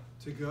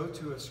to go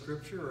to a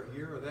scripture or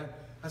here or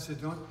that. I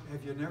said,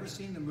 have you never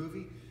seen the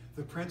movie,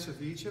 The Prince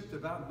of Egypt,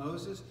 about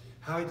Moses,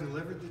 how he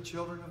delivered the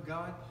children of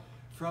God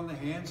from the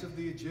hands of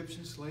the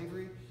Egyptian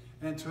slavery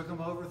and took them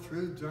over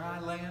through dry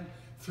land,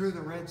 through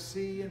the Red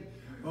Sea, and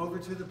over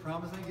to the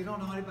Promised Land? You don't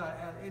know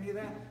any of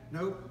that?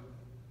 Nope.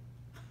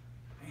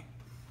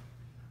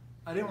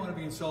 I didn't want to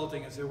be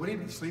insulting. I said, what, have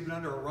you been sleeping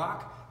under a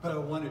rock? But I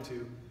wanted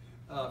to.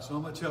 So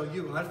I'm going to tell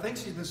you, I think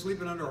she's been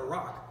sleeping under a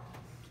rock.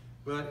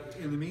 But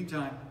in the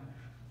meantime,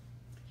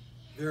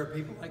 there are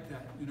people like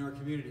that in our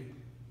community.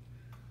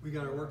 We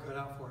got our work cut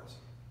out for us.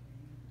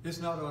 It's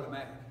not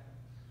automatic.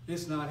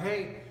 It's not,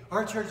 hey,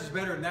 our church is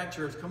better than that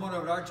church. Come on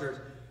over to our church.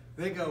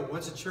 They go,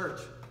 what's a church?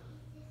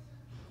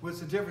 What's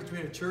the difference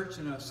between a church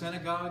and a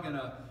synagogue and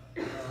I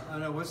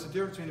don't know, what's the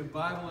difference between a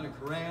Bible and a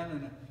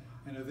Quran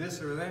and a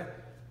this or that?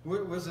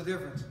 What's the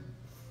difference?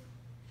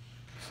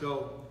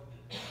 So,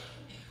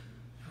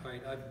 all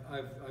right,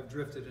 I've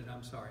drifted and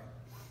I'm sorry.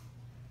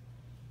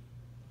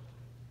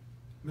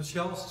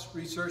 Michelle's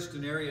researched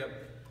an area,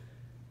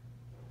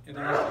 and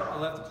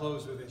I'll have to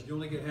close with this. You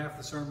only get half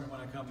the sermon when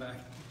I come back.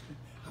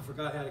 I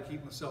forgot how to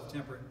keep myself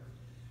temperate.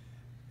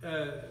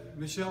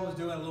 Michelle was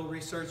doing a little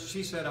research.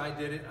 She said I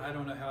did it. I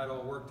don't know how it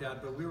all worked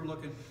out, but we were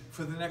looking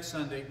for the next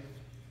Sunday,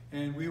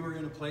 and we were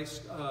in a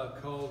place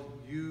called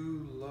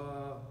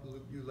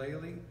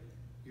Eulalie,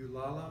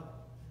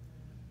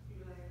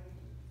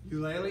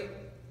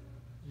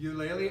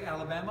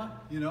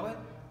 Alabama. You know it?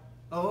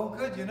 Oh,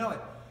 good, you know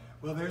it.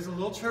 Well, there's a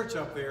little church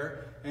up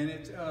there, and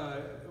it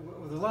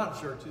with a lot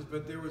of churches,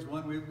 but there was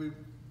one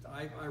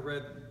I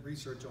read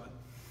research on.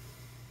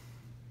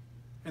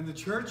 And the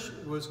church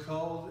was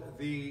called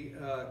the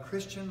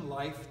Christian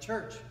Life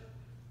Church.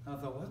 I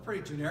thought, well, that's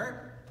pretty generic.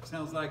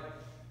 Sounds like,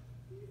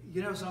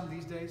 some of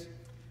these days,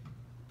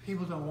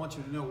 people don't want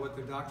you to know what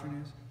their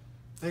doctrine is.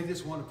 They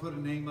just want to put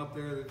a name up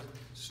there that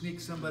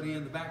sneaks somebody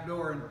in the back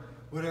door and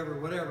whatever.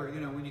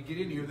 When you get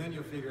in here, then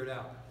you'll figure it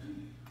out.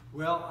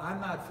 Well, I'm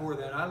not for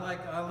that. I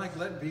like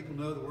letting people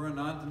know that we're a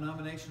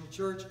non-denominational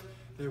church,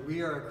 that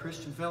we are a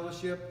Christian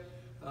fellowship,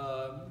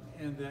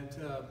 and that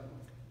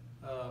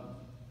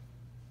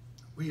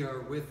we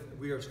are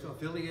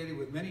affiliated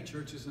with many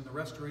churches in the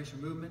Restoration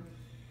Movement,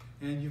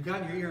 and you've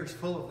gotten your ears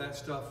full of that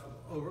stuff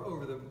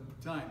over the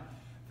time.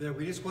 that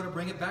we just want to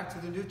bring it back to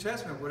the New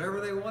Testament. Whatever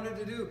they wanted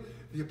to do,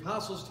 the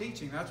apostles'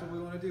 teaching, that's what we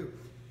want to do.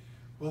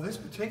 Well, this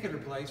particular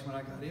place, when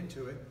I got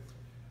into it,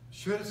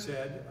 should have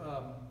said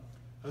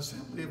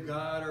Assembly of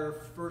God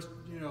or First,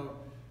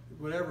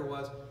 whatever it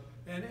was.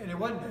 And it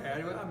wasn't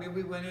bad. I mean,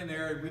 we went in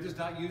there and we're just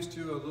not used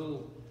to a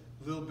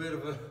little bit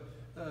of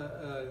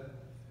a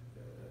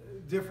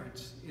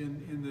difference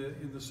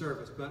in the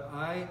service. But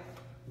I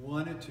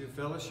wanted to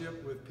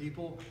fellowship with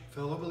people,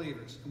 fellow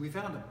believers, and we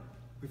found them.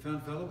 We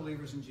found fellow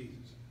believers in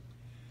Jesus.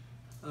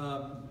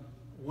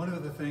 One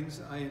of the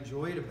things I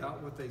enjoyed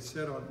about what they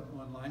said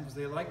online was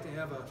they like to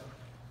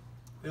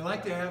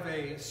have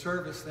a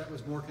service that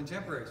was more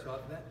contemporary. So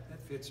that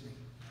fits me.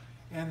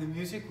 And the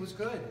music was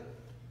good.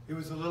 It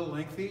was a little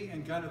lengthy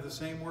and kind of the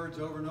same words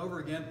over and over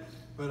again,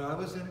 but I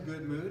was in a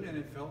good mood and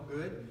it felt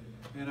good,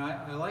 and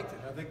I liked it.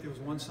 I think there was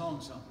one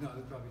song. No,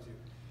 there's probably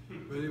two.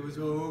 But it was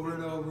over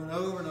and over and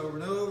over and over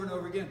and over and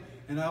over again,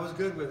 and I was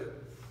good with it.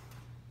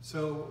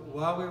 So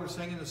while we were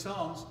singing the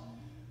songs,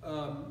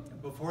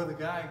 before the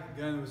guy,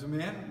 there was a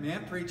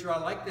man preacher. I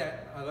like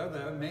that. I love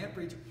that, a man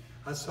preacher.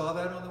 I saw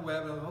that on the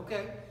web, and I was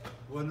okay.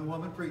 Wasn't a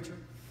woman preacher.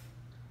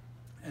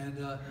 And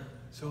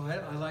so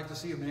I like to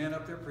see a man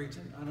up there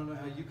preaching. I don't know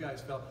how you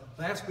guys felt.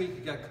 Last week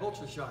you got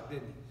culture shock,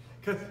 didn't you?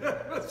 Because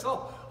it was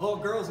all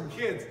girls and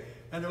kids,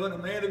 and there wasn't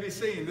a man to be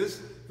seen.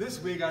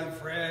 This week I had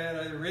Fred,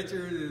 I had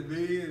Richard, and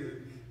me,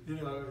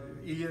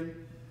 and,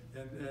 Ian,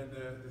 and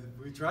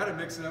we try to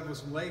mix it up with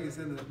some ladies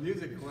in the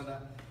music and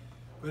whatnot.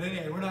 But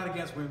anyway, we're not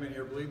against women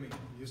here, believe me.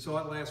 You saw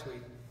it last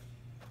week.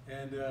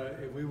 And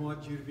we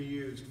want you to be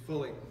used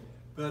fully.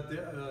 But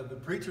the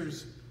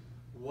preacher's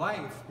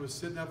wife was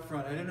sitting up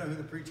front. I didn't know who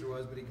the preacher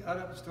was, but he got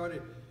up and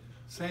started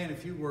saying a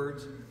few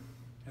words.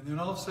 And then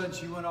all of a sudden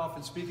she went off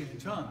and speaking in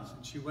tongues.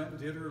 And she went and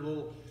did her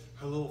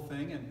little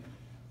thing. And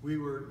we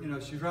were,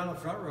 she was right on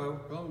the front row,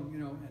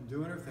 and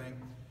doing her thing.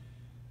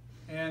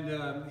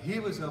 And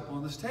he was up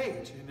on the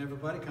stage. And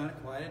everybody kind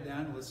of quieted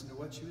down and listened to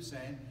what she was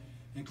saying,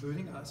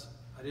 including us.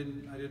 I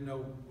didn't know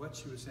what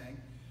she was saying.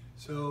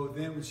 So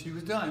then when she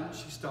was done,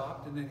 she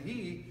stopped, and then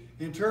he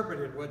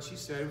interpreted what she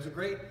said. It was a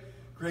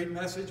great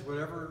message.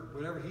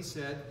 Whatever he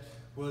said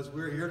was,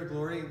 we're here to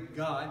glory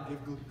God,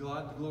 give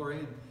God the glory,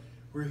 and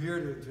we're here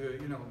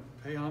to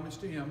pay homage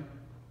to Him.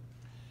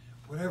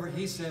 Whatever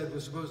he said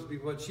was supposed to be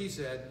what she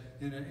said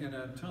in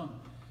a tongue.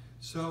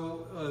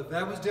 So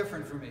that was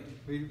different for me.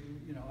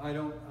 I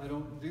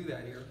don't do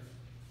that here,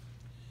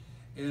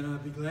 and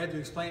I'd be glad to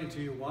explain it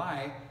to you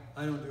why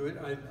I don't do it.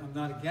 I'm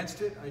not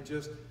against it.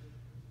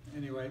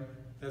 Anyway,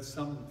 that's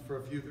something for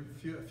a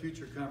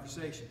future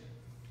conversation.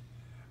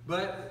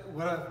 But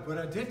what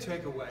I did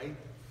take away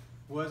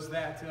was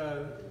that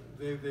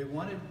they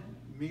wanted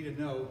me to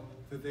know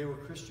that they were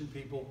Christian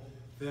people,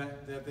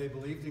 that they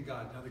believed in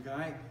God. Now the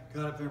guy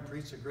got up there and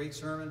preached a great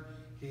sermon.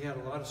 He had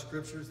a lot of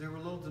scriptures. They were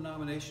a little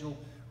denominational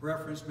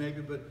reference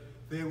maybe, but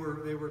they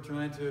were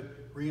trying to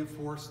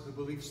reinforce the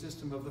belief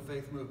system of the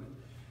faith movement,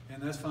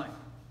 and that's fine.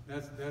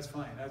 That's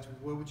fine. That's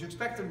what would you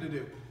expect them to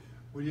do?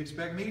 What do you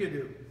expect me to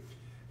do?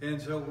 And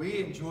so we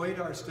enjoyed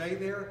our stay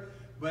there,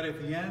 but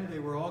at the end they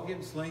were all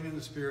getting slain in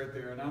the spirit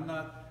there. And I'm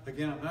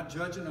not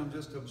judging, I'm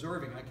just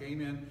observing. I came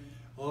in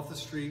off the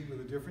street with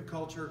a different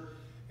culture,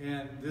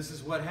 and this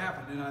is what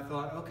happened. And I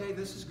thought, okay,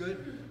 this is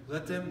good.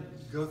 Let them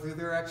go through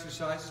their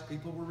exercises.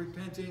 People were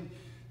repenting.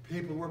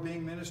 People were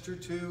being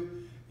ministered to.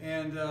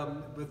 And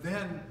but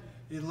then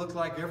it looked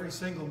like every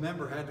single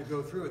member had to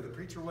go through it. The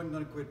preacher wasn't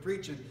going to quit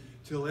preaching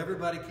till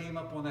everybody came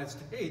up on that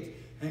stage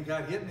and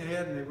got hit in the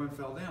head and they went and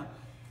fell down.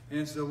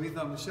 And so we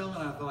thought, Michelle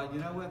and I thought, you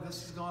know what,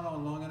 this has gone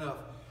on long enough.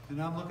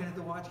 And I'm looking at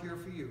the watch here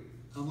for you.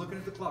 I'm looking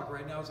at the clock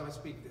right now as I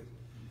speak this.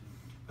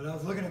 But I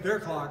was looking at their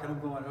clock and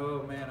I'm going,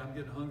 oh man, I'm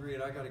getting hungry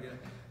and I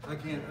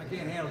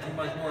can't handle too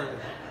much more of it.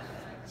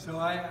 So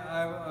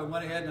I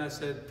went ahead and I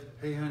said,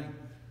 hey honey,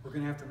 we're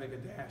going to have to make a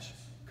dash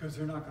because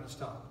they're not going to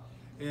stop.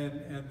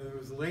 And there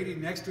was a lady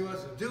next to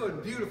us doing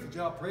a beautiful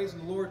job praising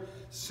the Lord,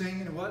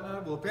 singing and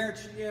whatnot. Well,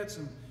 apparently she had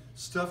some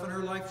stuff in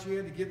her life she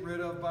had to get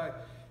rid of by,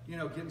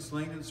 getting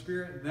slain in the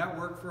spirit, and that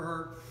worked for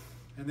her.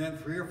 And then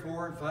 3 or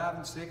 4 and 5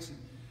 and 6. And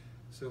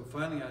so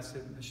finally I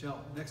said,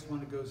 Michelle, next one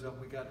that goes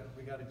up, we got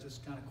to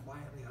just kind of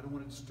quietly. I don't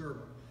want to disturb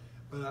her,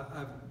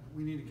 but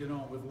we need to get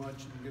on with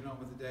lunch and get on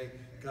with the day.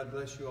 God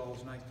bless you all.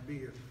 It's nice to be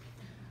here.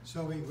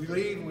 So we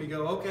leave and we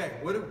go, okay,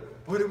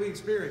 what do we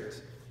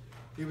experience?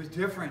 It was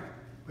different.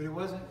 But it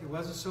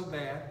wasn't so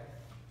bad.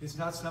 It's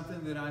not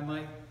something that I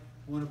might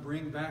want to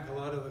bring back a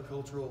lot of the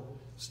cultural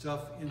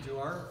stuff into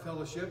our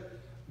fellowship,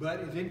 but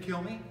it didn't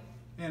kill me,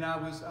 and I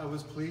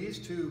was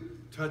pleased to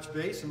touch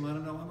base and let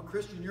them know I'm a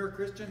Christian, you're a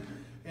Christian,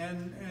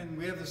 and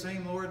we have the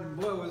same Lord, and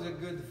boy was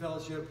it good to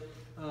fellowship.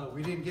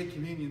 We didn't get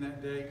communion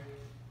that day.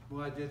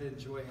 Well, I did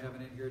enjoy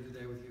having it here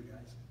today with you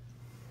guys,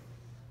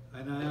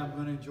 and I'm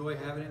going to enjoy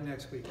having it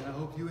next week, and I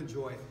hope you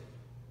enjoy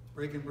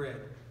breaking bread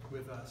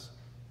with us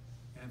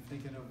and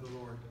thinking of the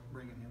Lord,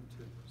 bringing Him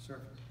to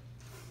surface.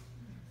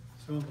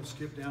 So we'll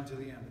skip down to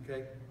the end,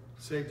 okay?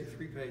 Saved you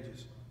 3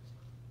 pages.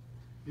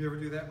 You ever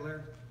do that,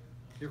 Blair?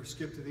 You ever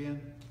skip to the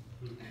end?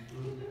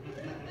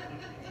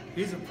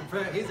 He's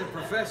a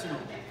professional.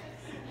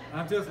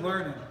 I'm just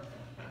learning.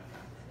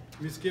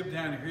 Let me skip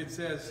down here. It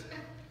says,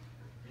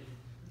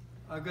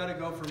 I've got to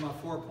go for my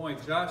 4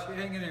 points. Josh,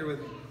 hang in here with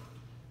me.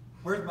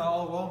 Where's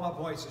all my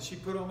points? Did she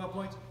put all my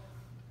points?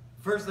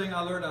 First thing I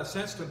learned, I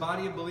sensed a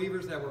body of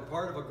believers that were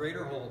part of a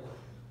greater whole.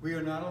 We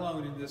are not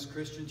alone in this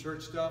Christian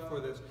church stuff or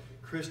this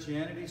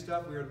Christianity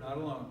stuff. We are not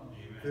alone.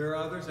 Amen. There are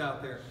others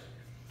out there.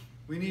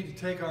 We need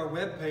to take our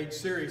webpage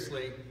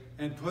seriously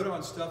and put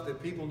on stuff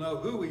that people know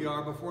who we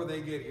are before they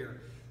get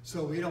here,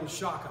 so we don't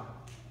shock them.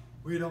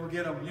 We don't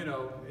get them,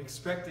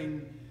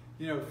 expecting,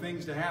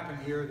 things to happen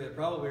here that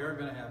probably aren't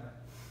going to happen.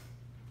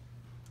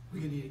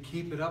 We need to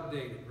keep it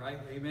updated, right?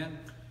 Amen?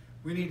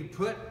 We need to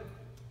put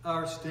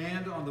our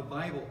stand on the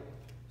Bible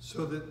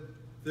so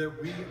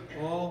that we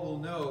all will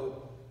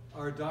know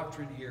our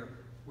doctrine here.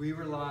 We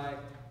rely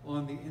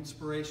on the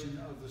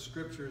inspiration of the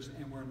Scriptures,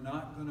 and we're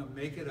not going to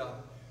make it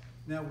up.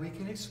 Now, we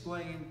can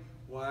explain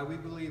why we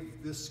believe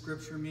this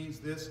Scripture means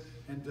this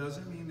and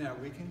doesn't mean that.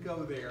 We can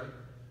go there.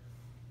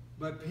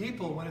 But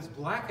people, when it's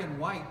black and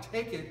white,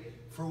 take it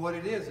for what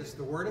it is. It's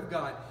the Word of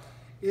God.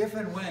 If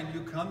and when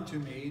you come to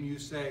me and you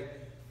say,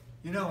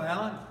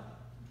 Allan,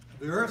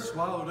 the earth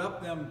swallowed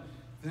up them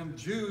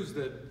Jews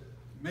that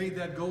made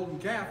that golden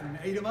calf and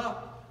ate them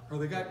up, or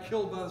they got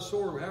killed by the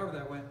sword, or however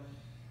that went.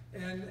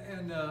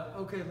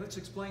 Okay, let's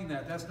explain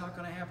that. That's not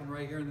going to happen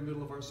right here in the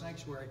middle of our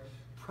sanctuary.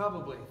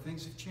 Probably.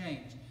 Things have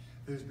changed.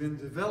 There's been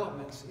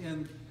developments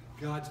in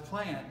God's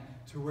plan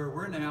to where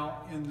we're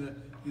now in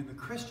the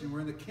Christian,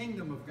 we're in the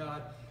kingdom of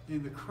God,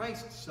 in the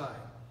Christ side.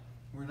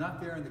 We're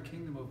not there in the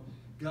kingdom of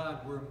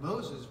God where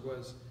Moses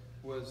was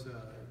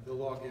the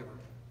lawgiver.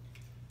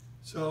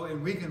 So,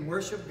 and we can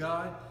worship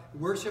God,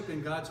 worship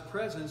in God's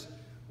presence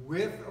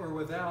with or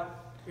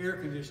without air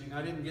conditioning.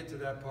 I didn't get to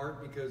that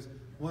part because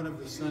one of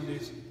the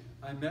Sundays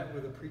I met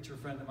with a preacher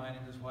friend of mine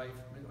and his wife.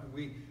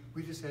 We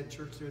just had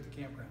church there at the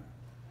campground.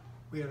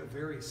 We had a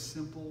very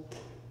simple,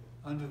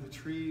 under the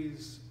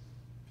trees,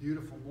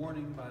 beautiful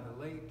morning by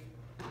the lake.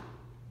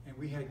 And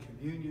we had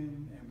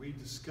communion and we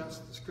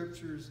discussed the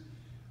Scriptures.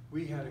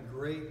 We had a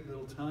great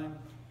little time.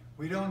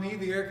 We don't need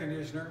the air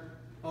conditioner.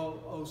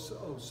 Oh,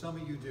 some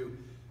of you do.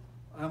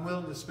 I'm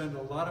willing to spend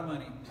a lot of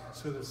money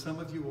so that some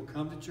of you will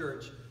come to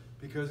church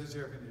because it's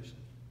air conditioned.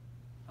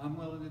 I'm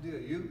willing to do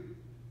it. You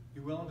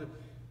willing to?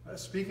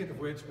 Speaking of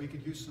which, we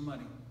could use some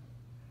money.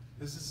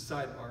 This is a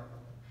sidebar.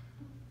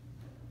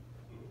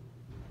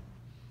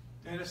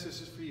 Dennis,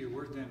 this is for you.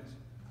 Where's Dennis?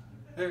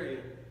 There he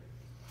is.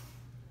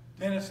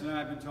 Dennis and I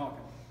have been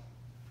talking.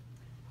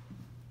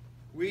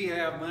 We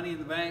have money in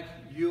the bank.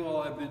 You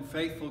all have been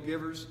faithful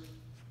givers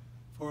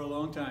for a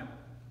long time.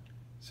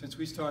 Since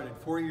we started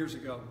 4 years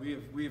ago,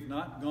 we have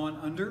not gone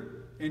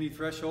under any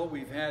threshold.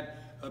 We've had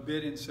a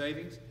bit in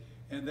savings,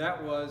 and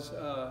that was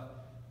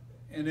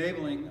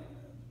enabling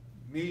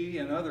me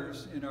and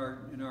others in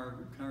our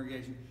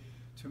congregation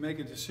to make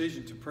a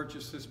decision to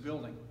purchase this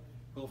building.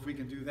 Well, if we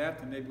can do that,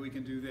 then maybe we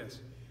can do this.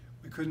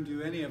 We couldn't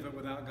do any of it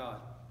without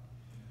God.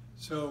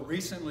 So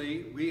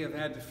recently, we have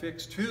had to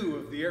fix 2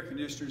 of the air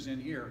conditioners in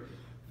here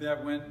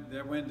that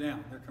went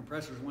down. Their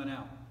compressors went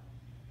out,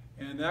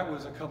 and that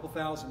was a couple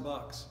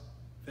 $1,000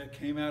 that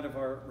came out of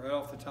right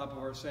off the top of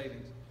our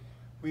savings.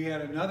 We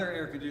had another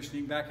air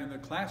conditioning back in the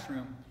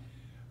classroom.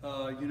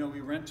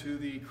 We rent to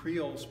the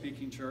Creole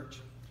speaking church,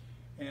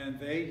 and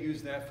they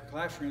use that for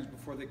classrooms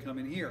before they come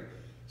in here.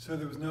 So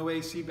there was no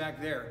AC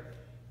back there.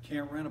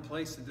 Can't rent a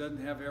place that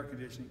doesn't have air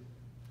conditioning.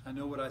 I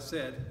know what I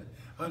said,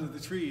 under the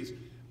trees,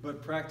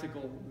 but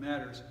practical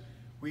matters.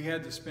 We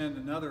had to spend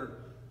another,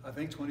 I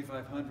think,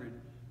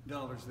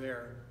 $2,500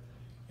 there.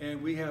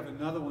 And we have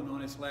another one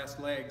on its last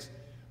legs.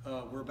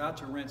 We're about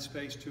to rent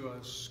space to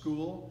a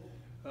school,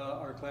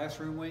 our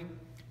classroom wing.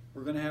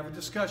 We're going to have a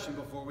discussion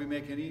before we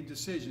make any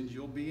decisions.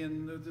 You'll be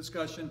in the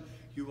discussion.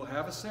 You will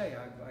have a say,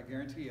 I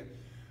guarantee you.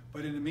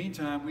 But in the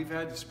meantime, we've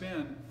had to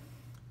spend,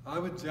 I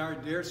would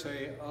dare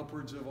say,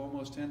 upwards of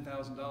almost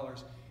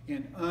 $10,000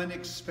 in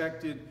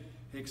unexpected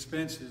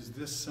expenses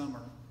this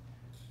summer.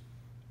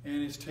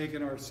 And it's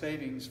taken our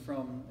savings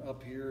from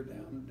up here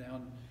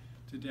down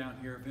to down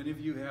here. If any of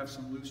you have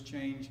some loose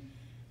change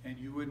and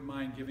you wouldn't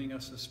mind giving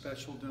us a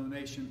special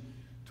donation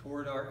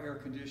toward our air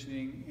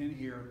conditioning in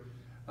here,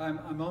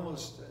 I'm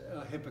almost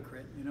a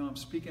hypocrite. I'm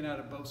speaking out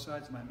of both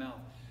sides of my mouth.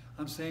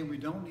 I'm saying we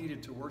don't need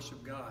it to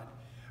worship God.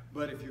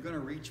 But if you're going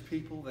to reach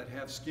people that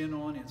have skin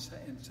on in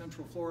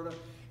Central Florida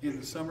in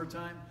the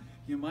summertime,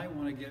 you might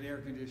want to get air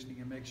conditioning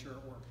and make sure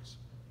it works.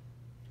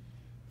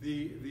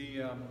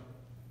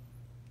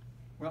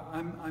 Well,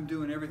 I'm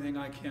doing everything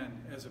I can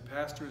as a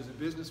pastor, as a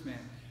businessman,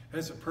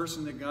 as a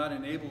person that God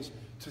enables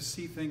to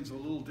see things a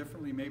little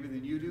differently maybe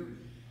than you do,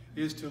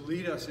 is to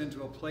lead us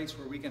into a place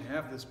where we can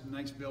have this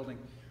nice building,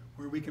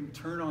 where we can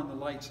turn on the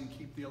lights and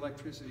keep the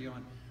electricity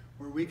on,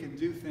 where we can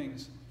do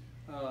things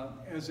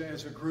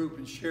as a group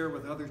and share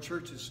with other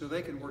churches so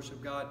they can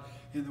worship God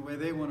in the way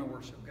they want to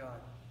worship God,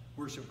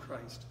 worship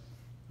Christ.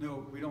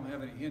 No, we don't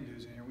have any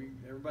Hindus in here.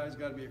 Everybody's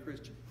got to be a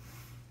Christian.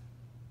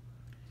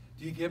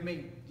 Do you get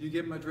me? Do you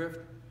get my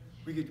drift?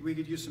 We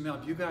could use some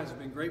help. You guys have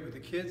been great with the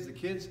kids. The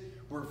kids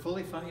were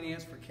fully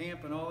financed for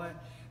camp and all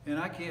that. And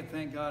I can't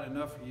thank God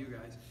enough for you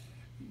guys.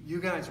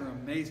 You guys are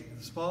amazing.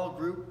 The small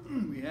group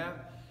we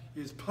have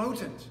is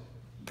potent.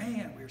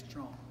 Man, we're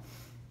strong.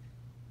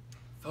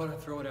 Thought I'd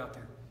throw it out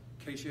there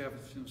in case you have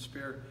some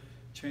spare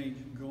change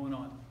going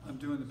on. I'm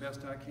doing the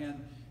best I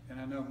can, and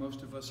I know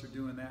most of us are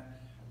doing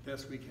that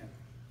best we can.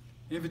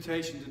 The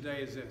invitation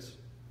today is this.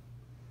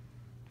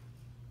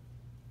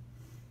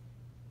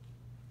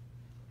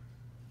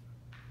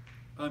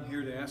 I'm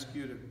here to ask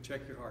you to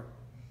check your heart.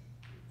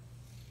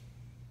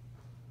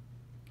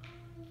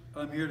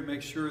 I'm here to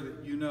make sure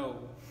that you know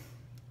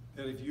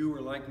that if you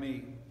were like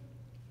me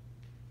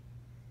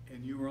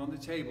and you were on the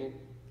table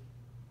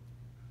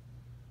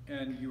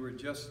and you were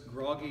just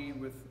groggy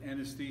with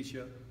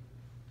anesthesia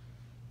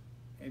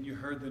and you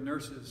heard the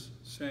nurses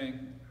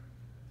saying,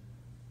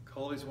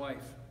 call his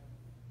wife.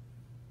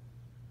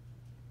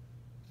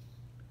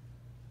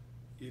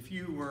 If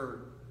you were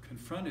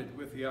confronted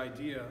with the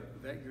idea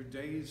that your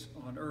days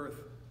on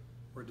earth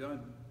were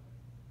done,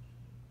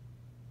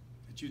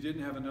 that you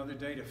didn't have another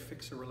day to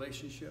fix a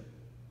relationship,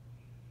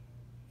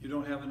 you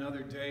don't have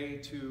another day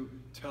to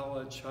tell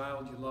a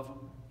child you love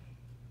them,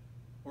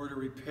 or to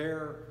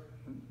repair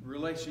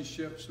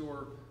relationships,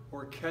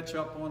 or catch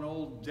up on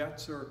old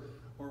debts, or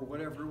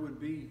whatever it would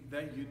be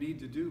that you need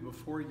to do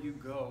before you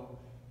go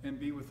and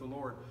be with the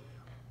Lord.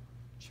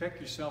 Check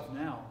yourself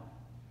now,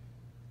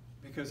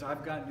 because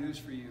I've got news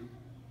for you.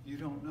 You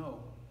don't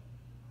know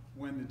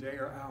when the day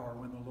or hour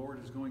when the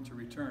Lord is going to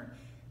return.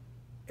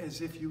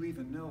 As if you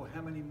even know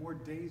how many more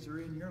days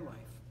are in your life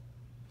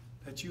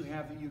that you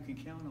have that you can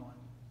count on.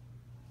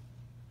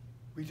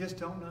 We just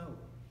don't know.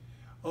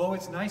 Oh,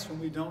 it's nice when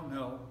we don't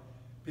know,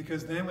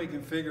 because then we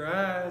can figure,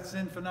 it's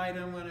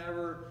infinitum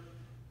whenever.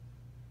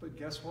 But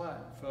guess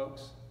what,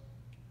 folks?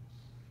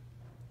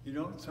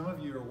 Some of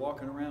you are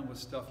walking around with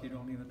stuff you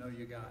don't even know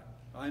you got.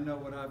 I know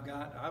what I've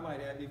got. I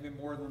might have even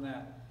more than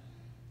that.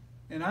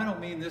 And I don't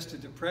mean this to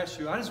depress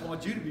you. I just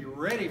want you to be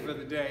ready for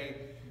the day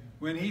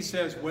when he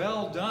says,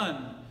 well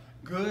done,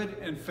 good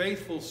and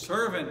faithful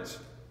servant.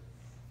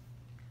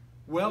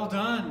 Well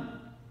done.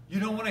 You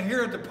don't want to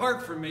hear it,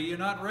 depart from me. You're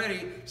not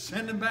ready.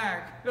 Send him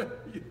back.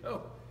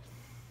 You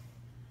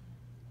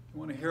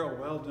want to hear a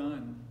well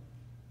done.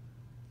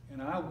 And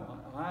I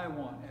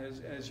want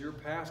as your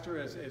pastor,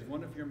 as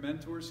one of your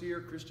mentors here,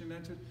 Christian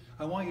mentors,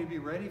 I want you to be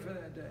ready for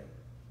that day.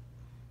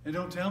 And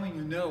don't tell me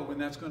you know when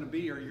that's going to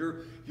be, or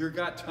you've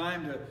got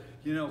time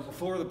to,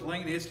 before the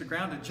plane hits the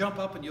ground, to jump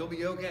up and you'll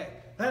be okay.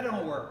 That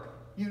don't work.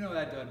 You know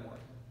that doesn't work.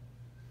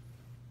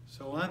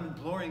 So I'm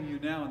imploring you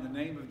now in the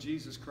name of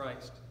Jesus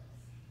Christ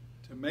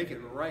to make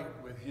it right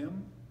with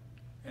him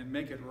and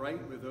make it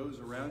right with those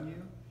around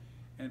you,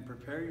 and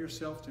prepare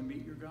yourself to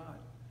meet your God,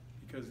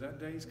 because that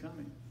day is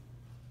coming.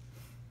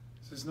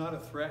 This is not a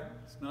threat.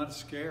 It's not a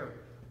scare.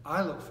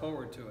 I look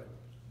forward to it.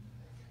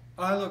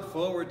 I look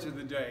forward to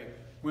the day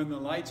when the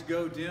lights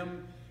go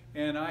dim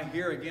and I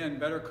hear again,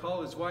 better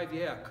call his wife.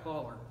 Yeah,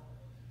 call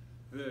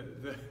her.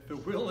 The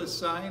will is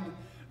signed.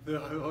 The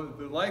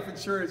life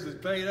insurance is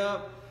paid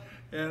up.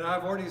 And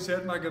I've already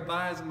said my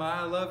goodbyes and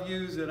my I love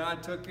yous, and I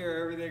took care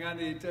of everything I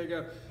need to take care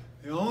of.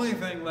 The only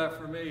thing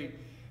left for me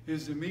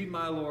is to meet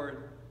my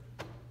Lord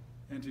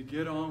and to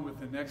get on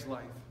with the next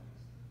life.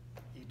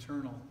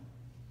 Eternal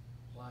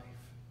life.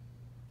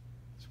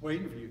 It's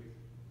waiting for you.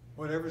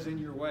 Whatever's in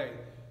your way,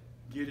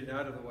 get it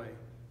out of the way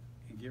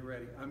and get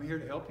ready. I'm here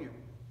to help you.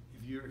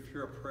 If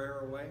you're a prayer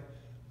away,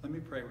 let me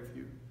pray with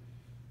you.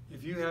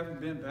 If you haven't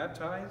been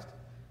baptized,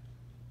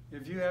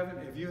 if you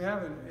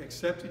haven't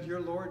accepted your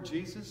Lord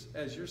Jesus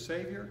as your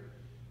Savior,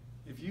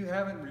 if you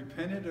haven't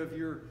repented of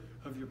your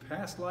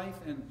past life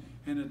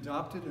and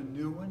adopted a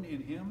new one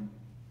in him,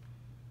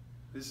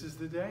 this is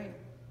the day.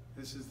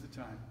 This is the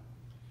time.